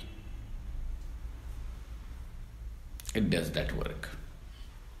happy. It does that work.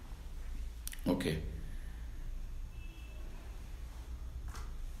 Okay.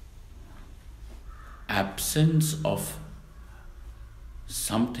 Absence of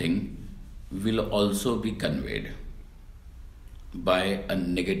something will also be conveyed by a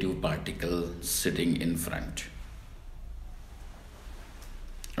negative particle sitting in front.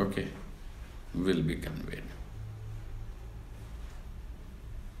 Okay, will be conveyed.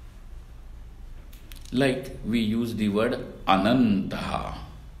 Like we use the word anantaha.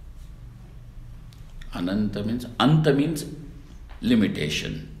 Anta means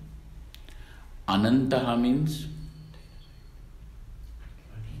limitation. Anantaha means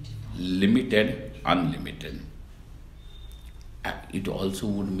limited, unlimited. It also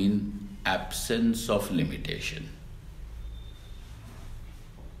would mean absence of limitation.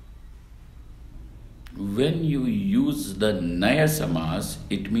 when you use the Naya Samas,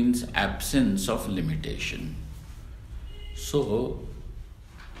 it means absence of limitation. So,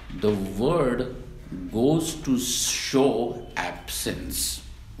 the word goes to show absence.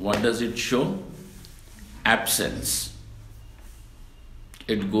 What does it show? Absence.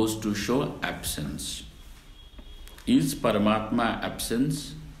 It goes to show absence. Is Paramatma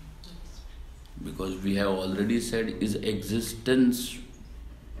absence? Because we have already said is existence.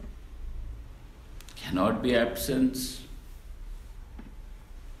 Cannot be absence.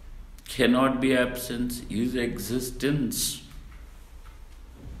 Cannot be absence. Is existence.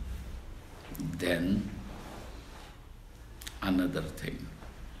 Then another thing.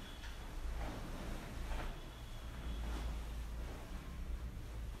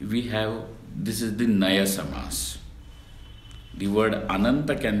 We have, this is the Naya Samas. The word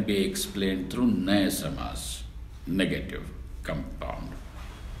Ananta can be explained through Naya Samas, negative, compound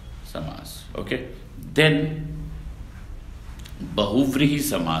Samas. Okay? Then Bahuvrihi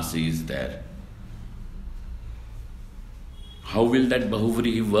Samas is there. How will that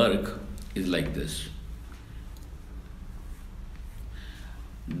Bahuvrihi work? Is like this.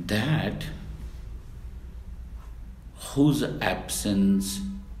 That whose absence,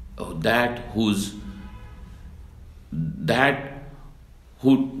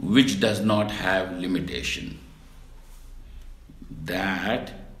 which does not have limitation.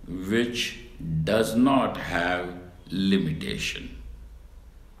 That which does not have limitation.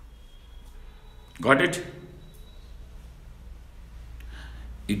 Got it?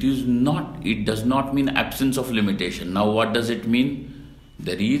 It does not mean absence of limitation. Now what does it mean?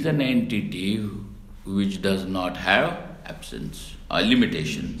 There is an entity which does not have absence or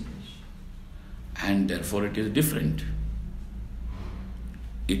limitation, and therefore it is different.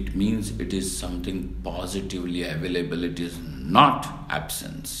 It means it is something positively available. It is not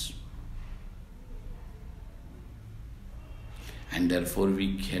absence. And therefore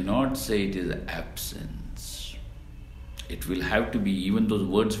we cannot say it is absence. It will have to be, even those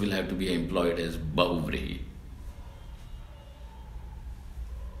words will have to be employed as Bahuvrihi.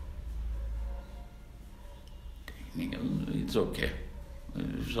 Technical, it's okay.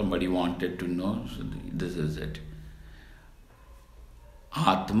 If somebody wanted to know, so this is it.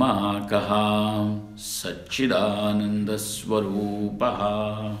 Atma kaha Satchidananda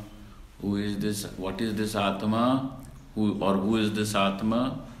Swarupaha. Who is this? What is this Atma? Who is this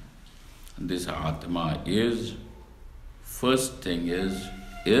Atma? This Atma is, first thing is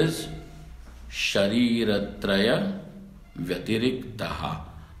Shariratraya Vyatiriktaha.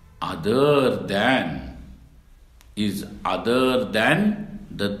 Other than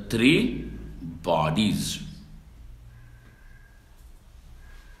the three bodies.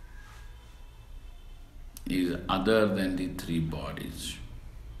 Is other than the three bodies.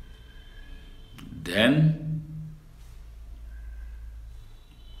 Then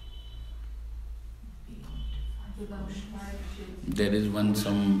there is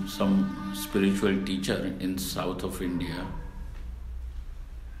some spiritual teacher in south of India.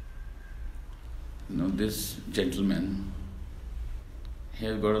 You know, this gentleman, he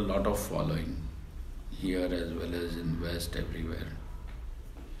has got a lot of following here as well as in West, everywhere.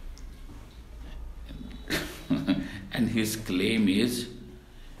 And his claim is,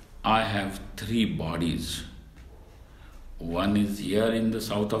 I have three bodies. One is here in the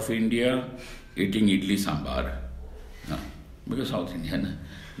south of India, eating idli sambar. No, because South Indian.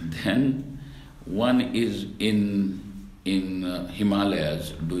 Then one is in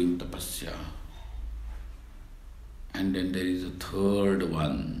Himalayas doing tapasya. And then there is a third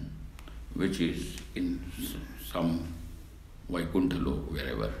one, which is in some Vaikuntha-lok,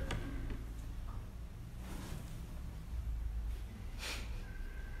 wherever.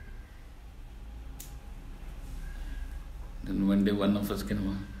 Then one day one of us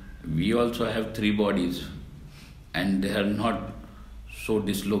came, we also have three bodies and they are not so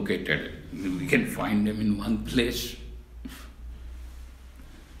dislocated. We can find them in one place.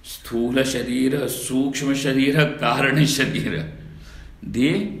 Sthula Sharira, Sukshma Sharira, Karana Sharira.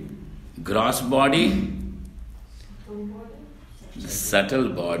 The gross body, the subtle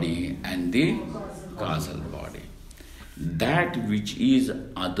body, and the causal body. That which is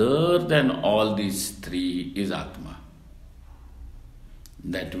other than all these three is Atma.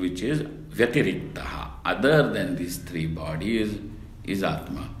 That which is Vyatiriktaha, other than these three bodies, is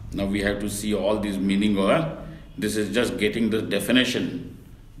Atma. Now we have to see all these meaning over. This is just getting the definition,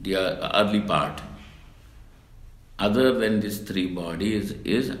 the early part. Other than these three bodies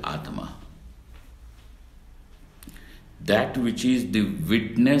is Atma. That which is the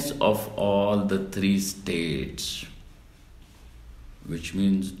witness of all the three states, which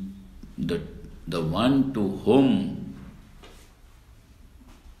means the the one to whom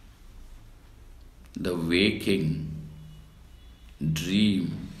the waking,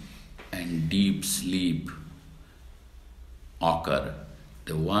 dream and deep sleep occur,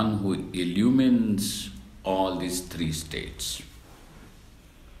 the one who illumines all these three states.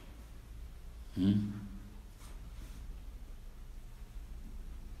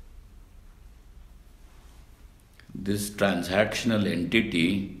 This transactional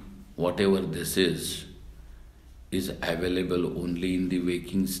entity, whatever this is available only in the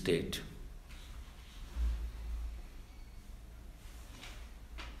waking state.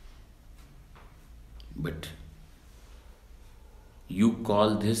 But you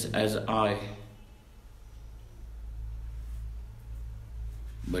call this as I.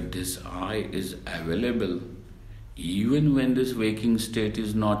 But this I is available even when this waking state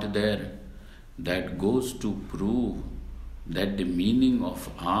is not there. That goes to prove that the meaning of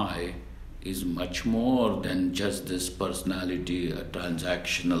I is much more than just this personality, a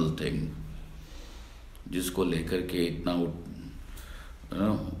transactional thing, जिसको लेकर के इतना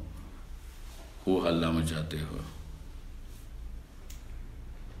हो हल्ला मचाते हो.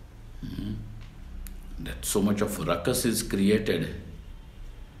 That so much of ruckus is created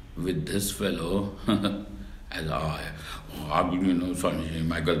with this fellow as I, Swamiji,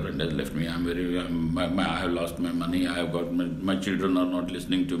 my girlfriend has left me, I have lost my money, I have got, my children are not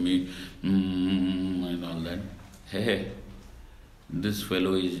listening to me, and all that. Hey, this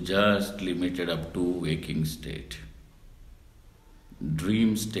fellow is just limited up to waking state,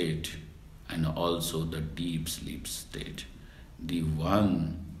 dream state, and also the deep sleep state. The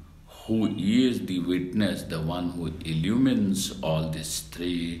one who is the witness, the one who illumines all these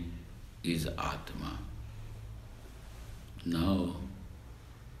three is Atma. Now,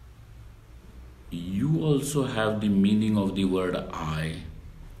 you also have the meaning of the word I,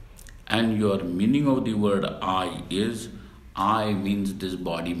 and your meaning of the word I is, I means this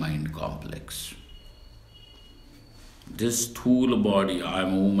body-mind complex. This sthula body, I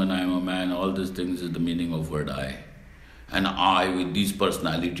am a woman, I am a man, all these things is the meaning of word I. And I with these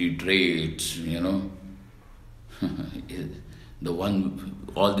personality traits, the one,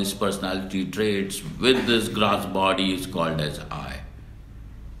 all these personality traits with this grass body is called as I.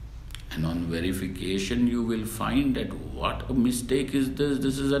 And on verification you will find that what a mistake is this,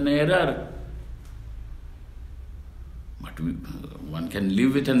 this is an error. But one can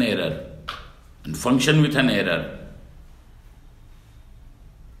live with an error and function with an error.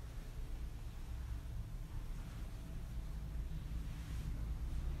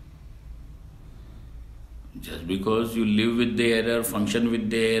 Just because you live with the error, function with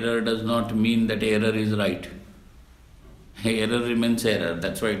the error, does not mean that error is right. Error remains error,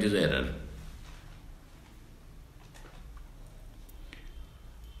 that's why it is error.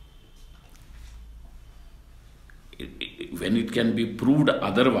 When it can be proved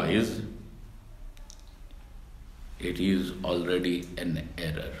otherwise, it is already an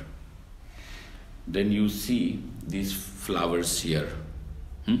error. Then you see these flowers here.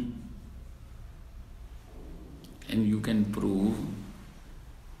 And you can prove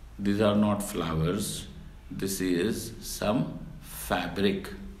these are not flowers, this is some fabric.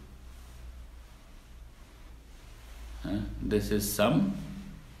 This is some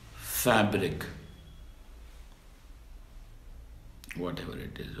fabric. Whatever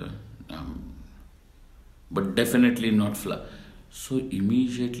it is. But definitely not flower. So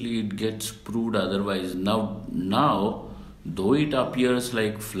immediately it gets proved otherwise. Now, though it appears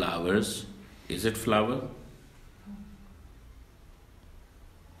like flowers, is it flower?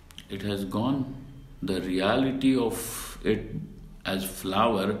 It has gone. The reality of it as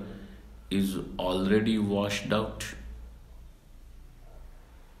flower is already washed out.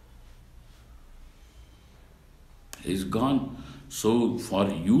 Is gone. So for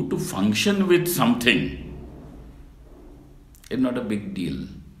you to function with something is not a big deal.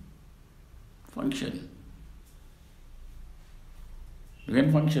 Function. You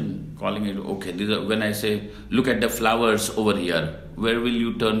can function, calling it, okay, these are, when I say, look at the flowers over here, where will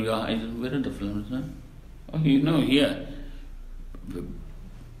you turn your eyes? Where are the flowers? Oh, here.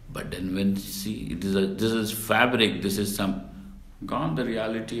 But then when you see, this is fabric, this is some, gone, the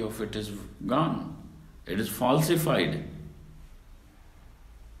reality of it is gone. It is falsified.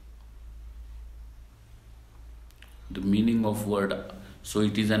 The meaning of word, so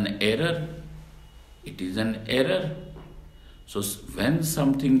it is an error. It is an error. So when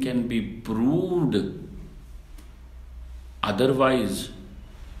something can be proved otherwise,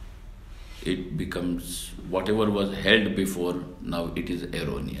 it becomes, whatever was held before, now it is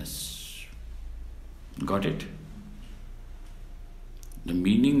erroneous. Got it? The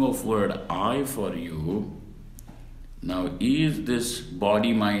meaning of word I for you now is this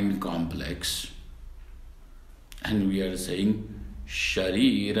body-mind complex, and we are saying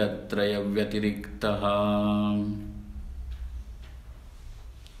Shariratraya Vyatiriktaha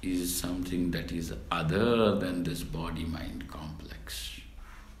is something that is other than this body-mind complex.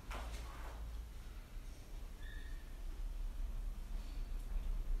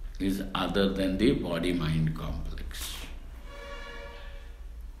 Is other than the body-mind complex.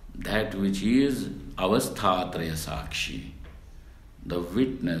 That which is avasthatraya sakshi, the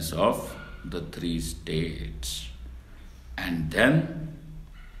witness of the three states. And then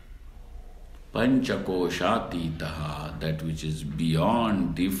panchakoshatitaha, that which is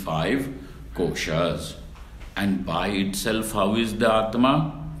beyond the five koshas. And by itself, how is the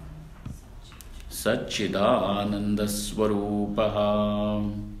Atma? Satchidananda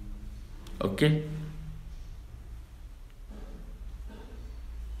Swarupaha. Okay?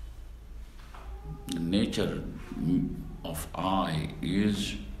 The nature of I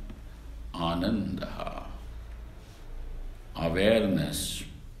is Ananda, awareness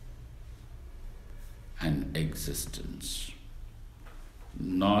and existence.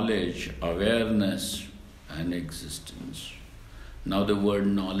 Knowledge, awareness and existence. Now the word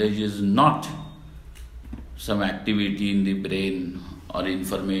knowledge is not some activity in the brain or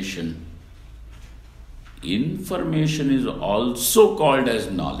information. Information is also called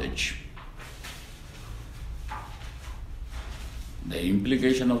as knowledge. The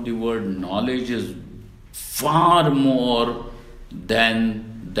implication of the word knowledge is far more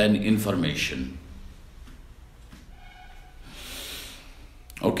than information.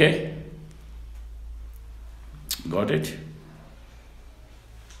 Okay? Got it?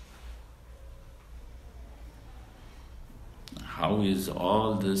 How is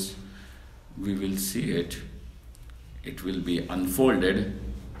all this? We will see it. It will be unfolded.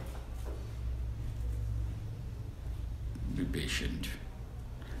 Be patient.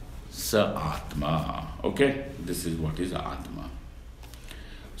 Sa Atma. Okay? This is what is Atma.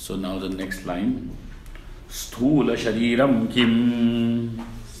 So now the next line. Sthula Shariram Kim.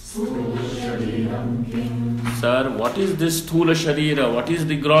 Sir, what is this Sthula Sharira? What is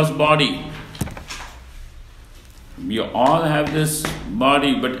the gross body? We all have this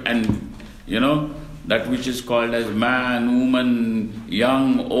body, but that which is called as man, woman,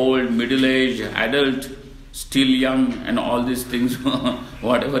 young, old, middle-aged, adult, still young, and all these things,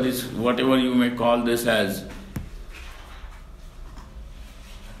 whatever you may call this as,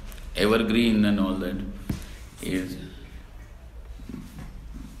 evergreen and all that, is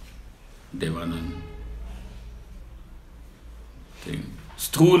Devanand thing.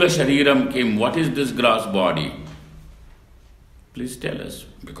 Sthula Shariram Kim. What is this gross body? Please tell us.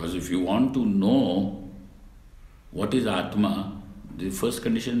 Because if you want to know what is Atma, the first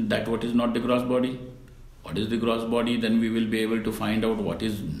condition that what is not the gross body. What is the gross body? Then we will be able to find out what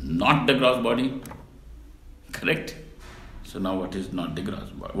is not the gross body. Correct? So now what is not the gross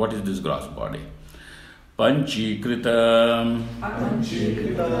body? What is this gross body? Panchikrita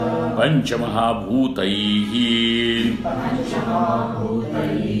Panchamahabhutaihi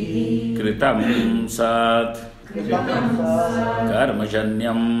Kritam Sat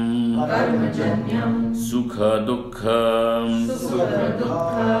Karmajanyam Sukha Dukha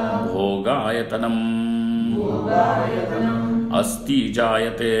Bhogayatanam Asti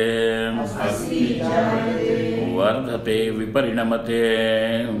Jayate Vardhate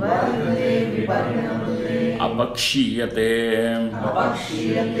Viparinamate Apakshiyate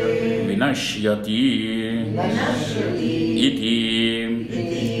Vinashyati Iti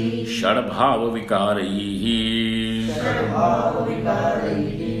Shadbhava Vikaraihi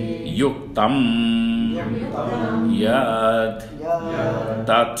Yuktam Yad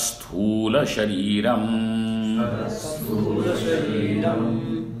Tat Sthula Shariram.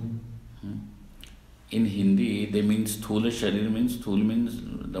 In Hindi, they mean Sthula Sharir means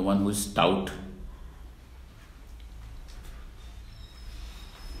the one who is stout.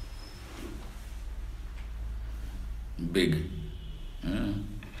 Big.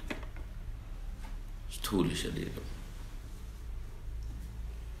 Sthula Shariram.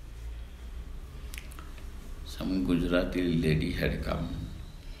 Some Gujarati lady had come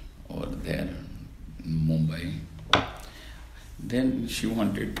over there in Mumbai. Then she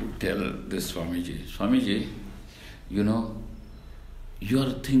wanted to tell this Swamiji, Swamiji,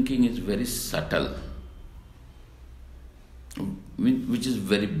 your thinking is very subtle, which is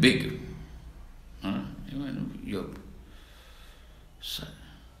very big. You're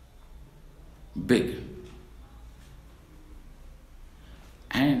big.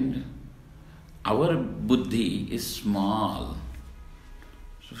 And our buddhi is small.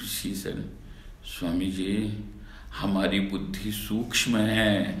 So she said, Swami ji, हमारी बुद्धि सूक्ष्म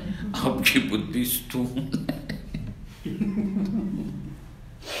है, आपकी बुद्धि स्थूल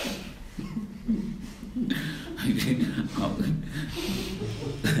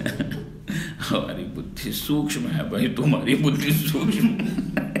हमारी बुद्धि सूक्ष्म है भाई, तुम्हारी बुद्धि सूक्ष्म।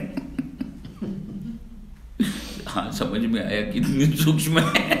 हाँ, समझ में आया कितनी सूक्ष्म है।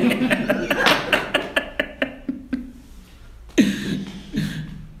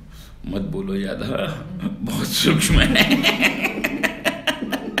 मत बोलो यादा, बहुत सूक्ष्म है।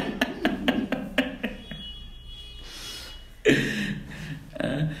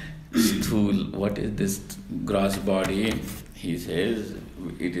 Sthul, what is this gross body? He says,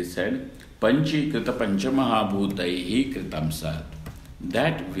 it is said, Panchikrita Panchamahabhutaihi Kritam Sat.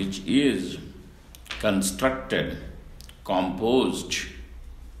 That which is constructed, composed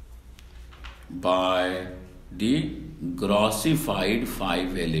by the grossified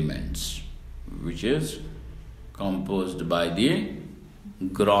five elements, which is composed by the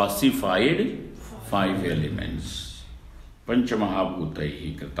grossified five elements.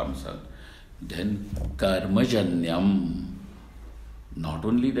 Panchamahabhutaihi kritam sat. Then karmajanyam. Not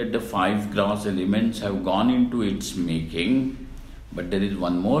only that the five gross elements have gone into its making, but there is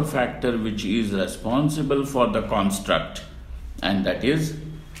one more factor which is responsible for the construct, and that is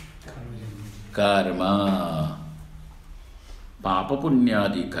karma. Papa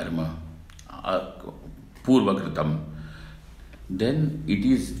punyadi karma. Purvakritam. Then it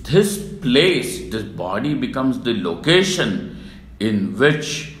is this place, this body becomes the location in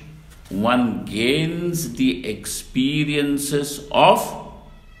which one gains the experiences of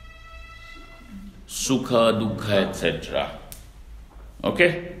sukha, dukkha, etc.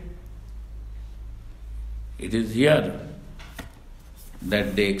 Okay? It is here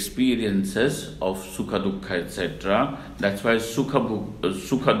that the experiences of sukha, dukkha, etc. That's why sukha,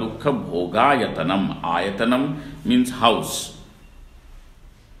 dukkha, bhogayatanam. Ayatanam means house.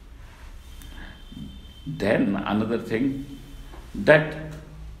 Then another thing, that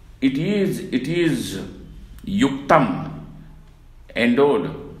it is yuktam,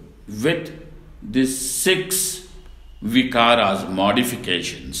 endowed with these six vikaras,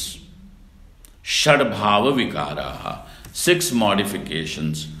 modifications. Shadbhava vikaraha, six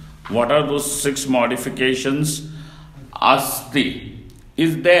modifications. What are those six modifications? Asti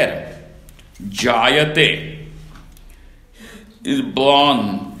is there. Jayate is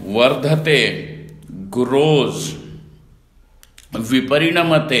born. Vardhate grows.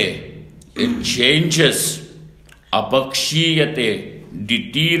 Viparinamate, it changes. Apakshiyate,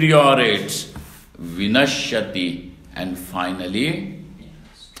 deteriorates. Vinashyati, and finally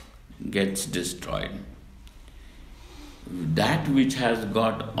gets destroyed. That which has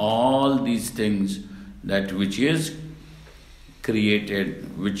got all these things, that which is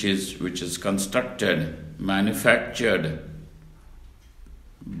created, which is constructed, manufactured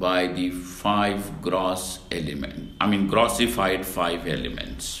by the five grossified five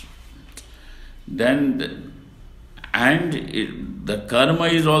elements. Then the karma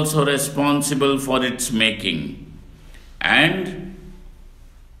is also responsible for its making, and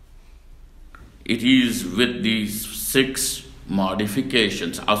it is with these six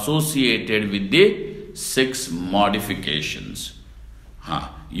modifications, associated with the six modifications.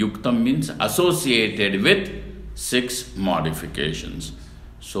 Yuktam means associated with six modifications.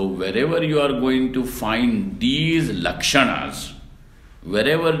 So wherever you are going to find these lakshanas,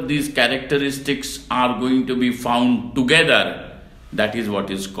 wherever these characteristics are going to be found together, that is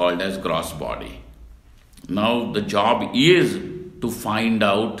what is called as gross body. Now the job is to find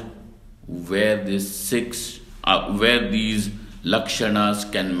out where these lakshanas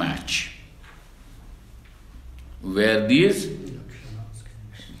can match, where these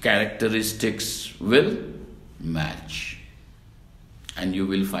characteristics will match. And you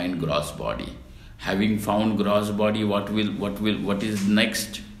will find gross body. Having found gross body, what is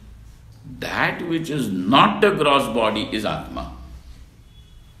next? That which is not the gross body is Atma.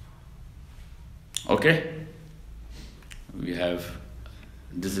 Okay?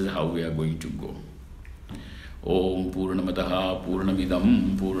 This is how we are going to go. Om Purnamataha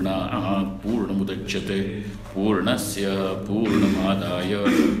Purnamidam Purnat Purnamudachyate Purnasya Purnamadaya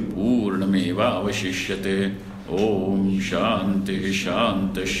Purnameva Avashishyate. Om Shanti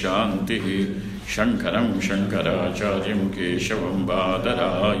Shanti Shanti. Shankaram Shankaracharyam Keshavam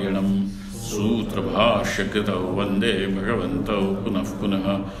Badarayanam Sutra Bhashyakritau Vande Bhagavantau Punah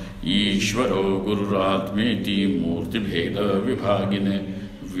Punah Ishvaro Gururatmeti Murti Bheda Vibhagine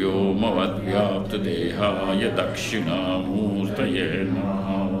Vyomavad Vyapta Dehaya Dakshina Murtaye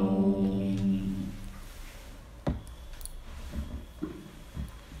Namaha.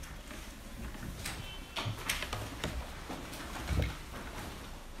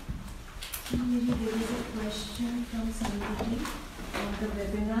 Swamiji, there is a question from somebody on the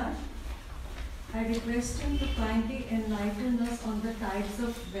webinar. I request him to kindly enlighten us on the types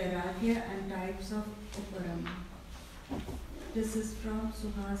of Vairagya and types of Uparam. This is from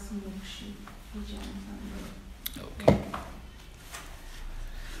Suhas Mukshi, Vijay. Okay.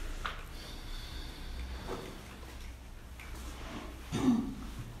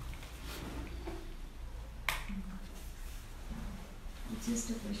 It's just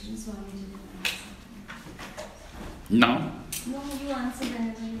a question, Swamiji will answer. Now? No, you answer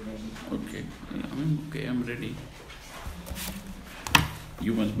whenever you're ready. Okay. Okay, I'm ready.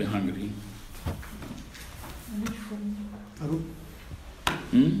 You must be hungry. Arun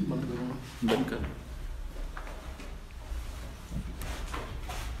Hmm? बंद कर